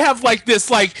 what, we have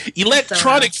this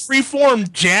electronic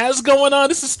freeform jazz going on.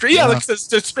 This is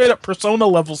straight up Persona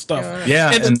level stuff.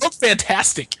 Yeah, and it looks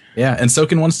fantastic. Yeah, and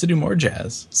Soken wants to do more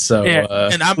jazz. So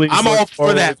and I'm all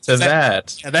for that.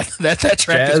 That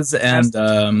track. Jazz and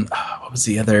what was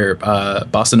the other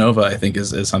Bossa Nova? I think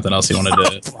is something else he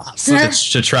wanted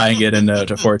to try and get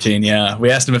into 14. Yeah,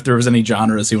 we asked him if there was any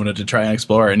genres he wanted to try and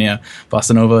explore, and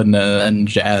Bossa Nova and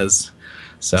jazz.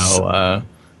 So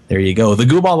there you go. The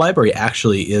Gubal Library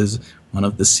actually is one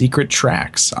of the secret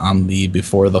tracks on the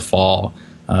Before the Fall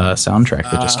soundtrack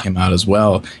that just came out as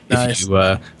well. Nice. If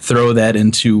you throw that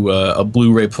into a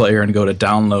Blu-ray player and go to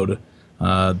download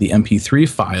the MP3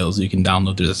 files, you can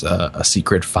download this a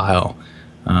secret file.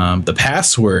 The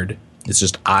password is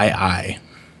just II.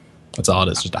 That's all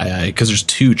it is, just II, because there's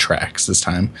 2 tracks this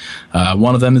time.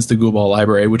 One of them is the Gooball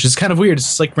Library, which is kind of weird. It's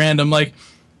just like random, like,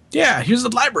 yeah, here's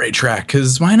the library track,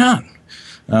 because why not?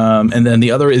 And then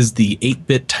the other is the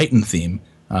 8-bit Titan theme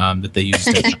that they used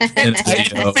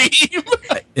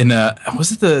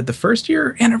was it the first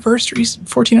year anniversary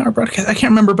 14-hour broadcast? I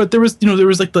can't remember, but there was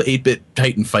like the 8-bit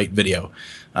Titan fight video,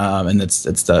 and that's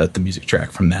the music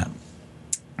track from that.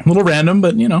 A little random,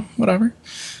 but whatever.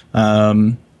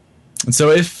 And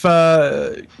so if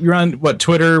you're on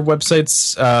Twitter,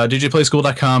 websites,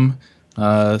 djplayschool.com,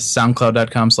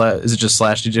 soundcloud.com / is it just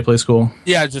 /djplayschool?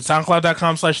 Yeah, it's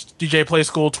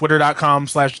soundcloud.com/djplayschool,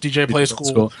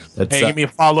 twitter.com/djplayschool. Hey, give me a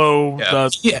follow.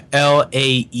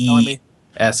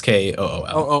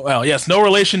 LAESKOOL. Yes, no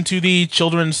relation to the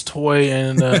children's toy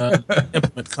and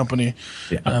implement company.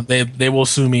 Yeah. They will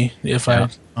sue me if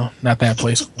not that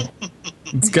place.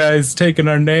 This guy's taking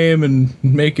our name and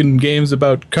making games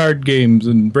about card games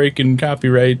and breaking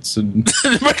copyrights and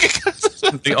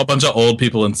a bunch of old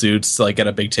people in suits like at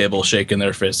a big table shaking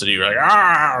their fists at you like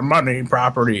money,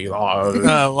 property law.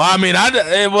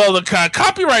 The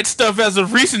copyright stuff as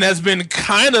of recent has been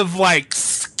kind of like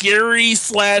scary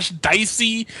 /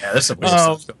 dicey. Yeah, there's some weird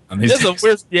stuff going on these days.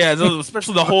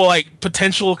 Especially the whole like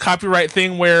potential copyright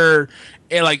thing where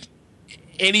like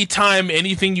anytime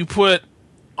anything you put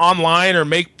online or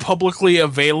make publicly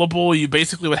available, you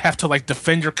basically would have to like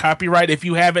defend your copyright if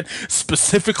you haven't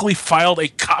specifically filed a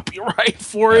copyright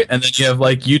for it. And then you have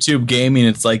like YouTube gaming.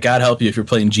 It's like, God help you if you're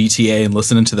playing GTA and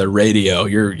listening to the radio,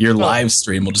 your live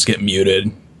stream will just get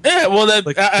muted. Yeah, well,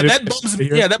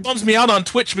 that bums me out on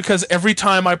Twitch because every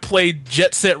time I play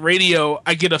Jet Set Radio,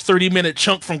 I get a 30-minute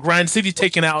chunk from Grind City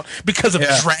taken out because of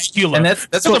Dracula. And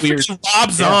that's what we're Rob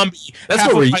Zombie. That's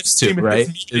what we're used to, right?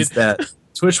 Is that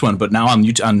Twitch one, but now on the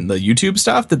YouTube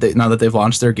stuff now that they've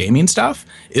launched their gaming stuff,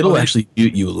 it'll actually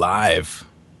mute you live.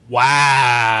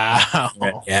 Wow.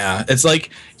 Yeah, it's like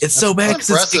it's so bad.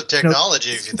 Impressive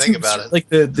technology if you think about it. Like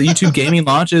the YouTube gaming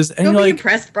launches, and Don't you're be like,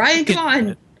 impressed, Brian. Come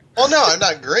on. Well, no, I'm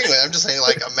not agreeing with it. I'm just saying,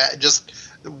 like, just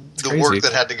the work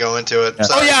that had to go into it. Yeah.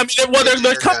 Sorry.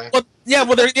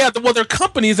 They're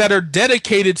companies that are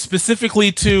dedicated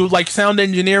specifically to like sound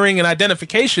engineering and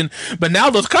identification. But now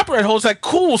those copyright holders are like,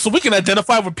 cool, so we can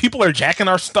identify when people are jacking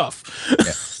our stuff.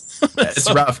 Yeah.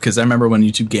 It's rough because I remember when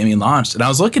YouTube Gaming launched, and I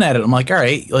was looking at it. I'm like, all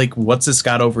right, like, what's this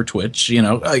got over Twitch?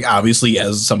 Like obviously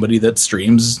as somebody that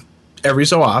streams every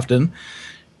so often.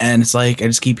 And it's like I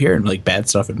just keep hearing like bad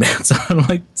stuff and bad stuff. I'm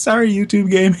like, sorry, YouTube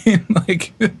Gaming.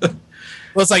 Like,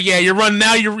 well, it's like you're running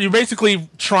now. You're basically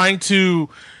trying to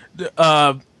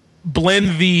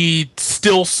blend the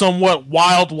still somewhat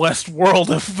Wild West world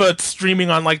of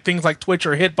streaming on like things like Twitch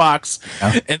or Hitbox,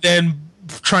 and then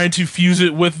trying to fuse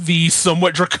it with the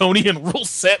somewhat draconian rule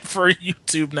set for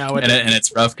YouTube now. And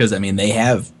it's rough because they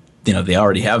have they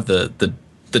already have the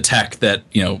tech that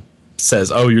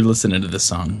says, oh, you're listening to this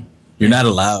song. You're not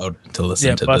allowed to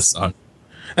listen to this song.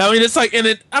 It's like,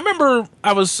 I remember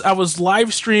I was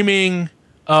live streaming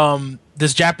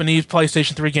this Japanese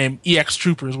PlayStation 3 game, EX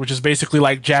Troopers, which is basically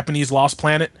like Japanese Lost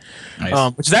Planet,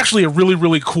 nice. Which is actually a really,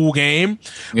 really cool game.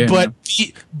 Yeah,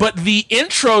 but the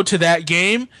intro to that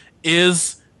game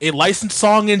is a licensed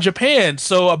song in Japan.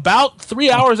 So about 3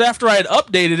 hours after I had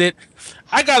updated it,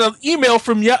 I got an email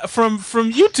from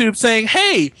YouTube saying,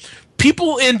 "Hey,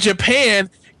 people in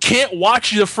Japan can't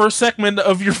watch the first segment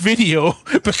of your video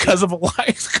because of a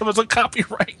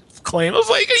copyright claim." I was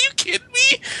like, are you kidding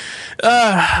me?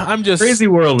 I'm just crazy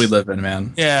world we live in,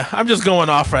 man. Yeah, I'm just going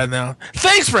off right now.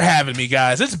 Thanks for having me,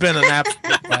 guys. It's been an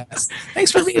absolute blast.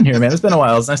 Thanks for being here, man. It's been a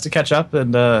while. It's nice to catch up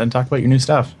and talk about your new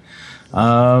stuff.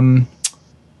 We'll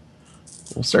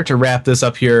start to wrap this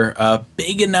up here.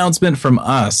 Big announcement from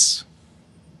us.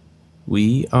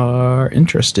 We are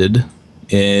interested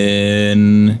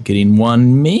in getting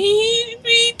 1,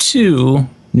 maybe 2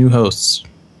 new hosts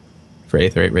for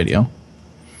Aetheryte Radio.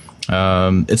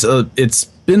 It's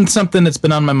been something that's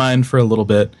been on my mind for a little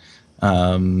bit.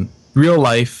 Real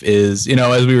life is,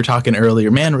 as we were talking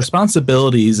earlier, man,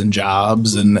 responsibilities and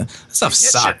jobs and stuff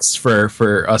sucks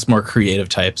for us more creative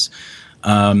types.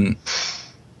 And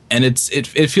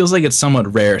it feels like it's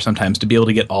somewhat rare sometimes to be able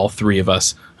to get all 3 of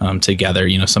us together.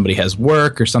 Somebody has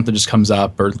work or something just comes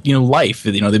up, or life.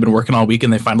 They've been working all week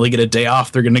and they finally get a day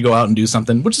off. They're going to go out and do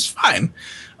something, which is fine.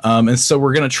 And so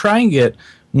we're going to try and get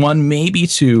 1, maybe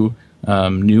 2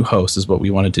 new hosts is what we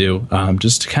want to do,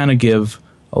 just to kind of give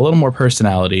a little more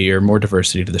personality or more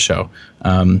diversity to the show.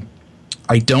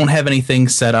 I don't have anything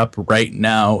set up right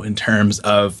now in terms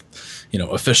of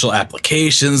official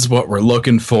applications, what we're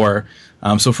looking for.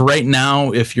 So for right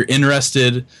now, if you're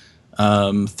interested,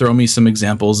 Throw me some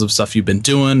examples of stuff you've been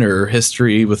doing or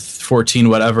history with 14,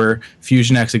 whatever.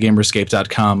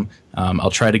 FusionX@Gamerscape.com.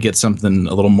 I'll try to get something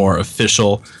a little more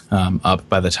official up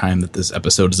by the time that this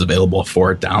episode is available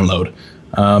for download.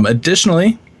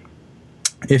 Additionally,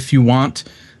 if you want,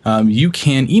 you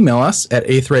can email us at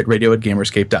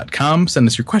eighthrightradio@gamerscape.com. Send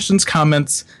us your questions,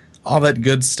 comments, all that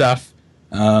good stuff.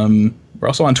 We're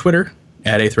also on Twitter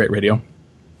at eighthrightradio.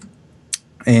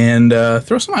 And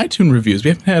throw some iTunes reviews. We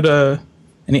haven't had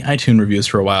any iTunes reviews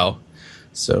for a while.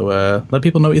 So let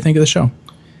people know what you think of the show.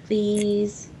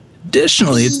 Please.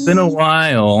 Additionally, it's been a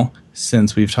while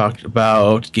since we've talked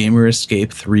about Gamer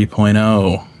Escape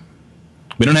 3.0.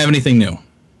 We don't have anything new.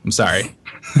 I'm sorry.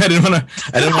 I didn't want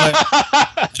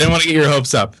to get your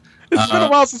hopes up. It's been a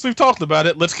while since we've talked about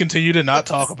it. Let's continue to not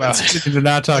talk about it. To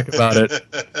not talk about it.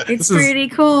 It's pretty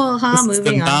cool, huh? This is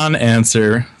the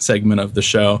non-answer segment of the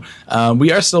show.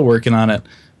 We are still working on it.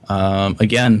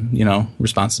 Again,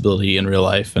 responsibility in real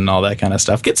life and all that kind of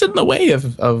stuff gets in the way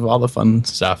of all the fun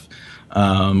stuff.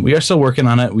 We are still working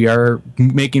on it. We are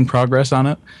making progress on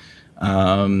it.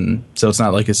 So it's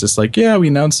not like it's just like, yeah, we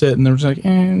announced it and they're just like,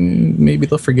 maybe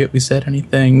they'll forget we said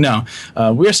anything. No,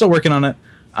 we are still working on it.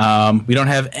 We don't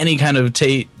have any kind of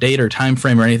date or time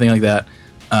frame or anything like that.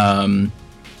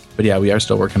 But yeah, we are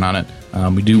still working on it.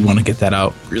 We do want to get that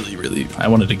out really. I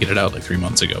wanted to get it out like 3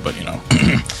 months ago, but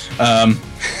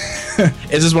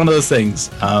it's just one of those things.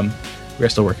 We are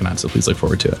still working on it, so please look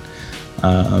forward to it.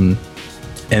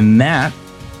 And that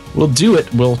will do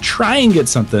it. We'll try and get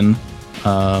something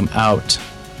out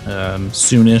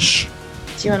soonish.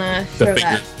 Do you want to throw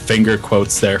that? Finger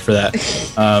quotes there for that.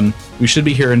 We should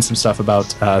be hearing some stuff about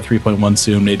 3.1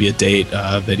 soon, maybe a date,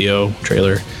 video,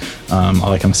 trailer,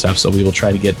 all that kind of stuff. So we will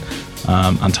try to get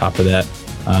on top of that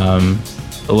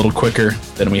a little quicker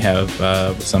than we have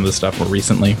with some of the stuff more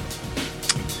recently.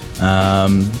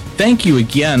 Thank you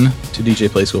again to DJ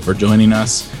Playschool for joining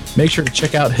us. Make sure to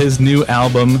check out his new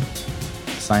album,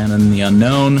 Scion and the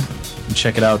Unknown. And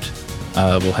check it out.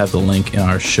 We'll have the link in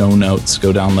our show notes.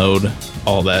 Go download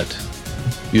all that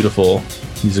beautiful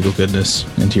musical goodness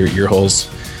into your ear holes.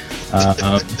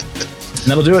 And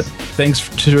that'll do it. Thanks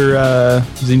to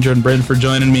Xenger and Bryn for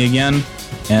joining me again.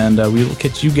 And we will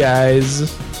catch you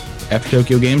guys after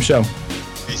Tokyo Game Show.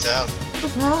 Peace out.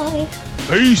 Bye.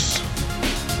 Peace.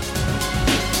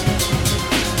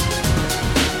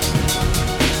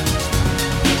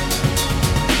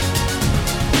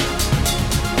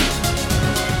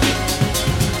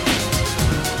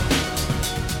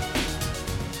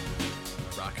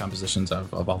 Compositions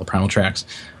of all the Primal tracks,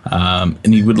 and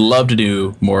he would love to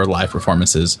do more live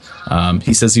performances.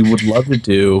 He says he would love to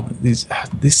do these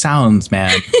sounds,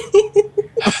 man.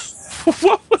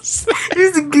 What was that?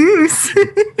 There's a goose.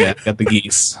 Yeah, got the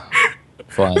geese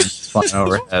flying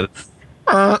overhead.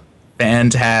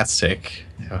 Fantastic.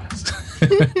 Oh,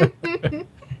 and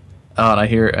I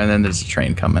hear, and then there's a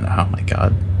train coming. Oh my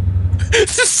god.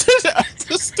 There's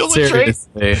still a train.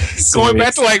 Going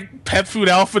back to like Pet Food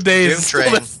Alpha days. Doom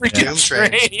train. Freaking Doom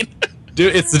train.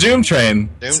 Dude, it's the Doom Train.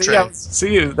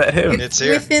 See you, that him. It's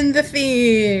here. Within the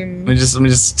theme. Let me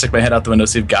just stick my head out the window,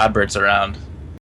 see if Godbert's around.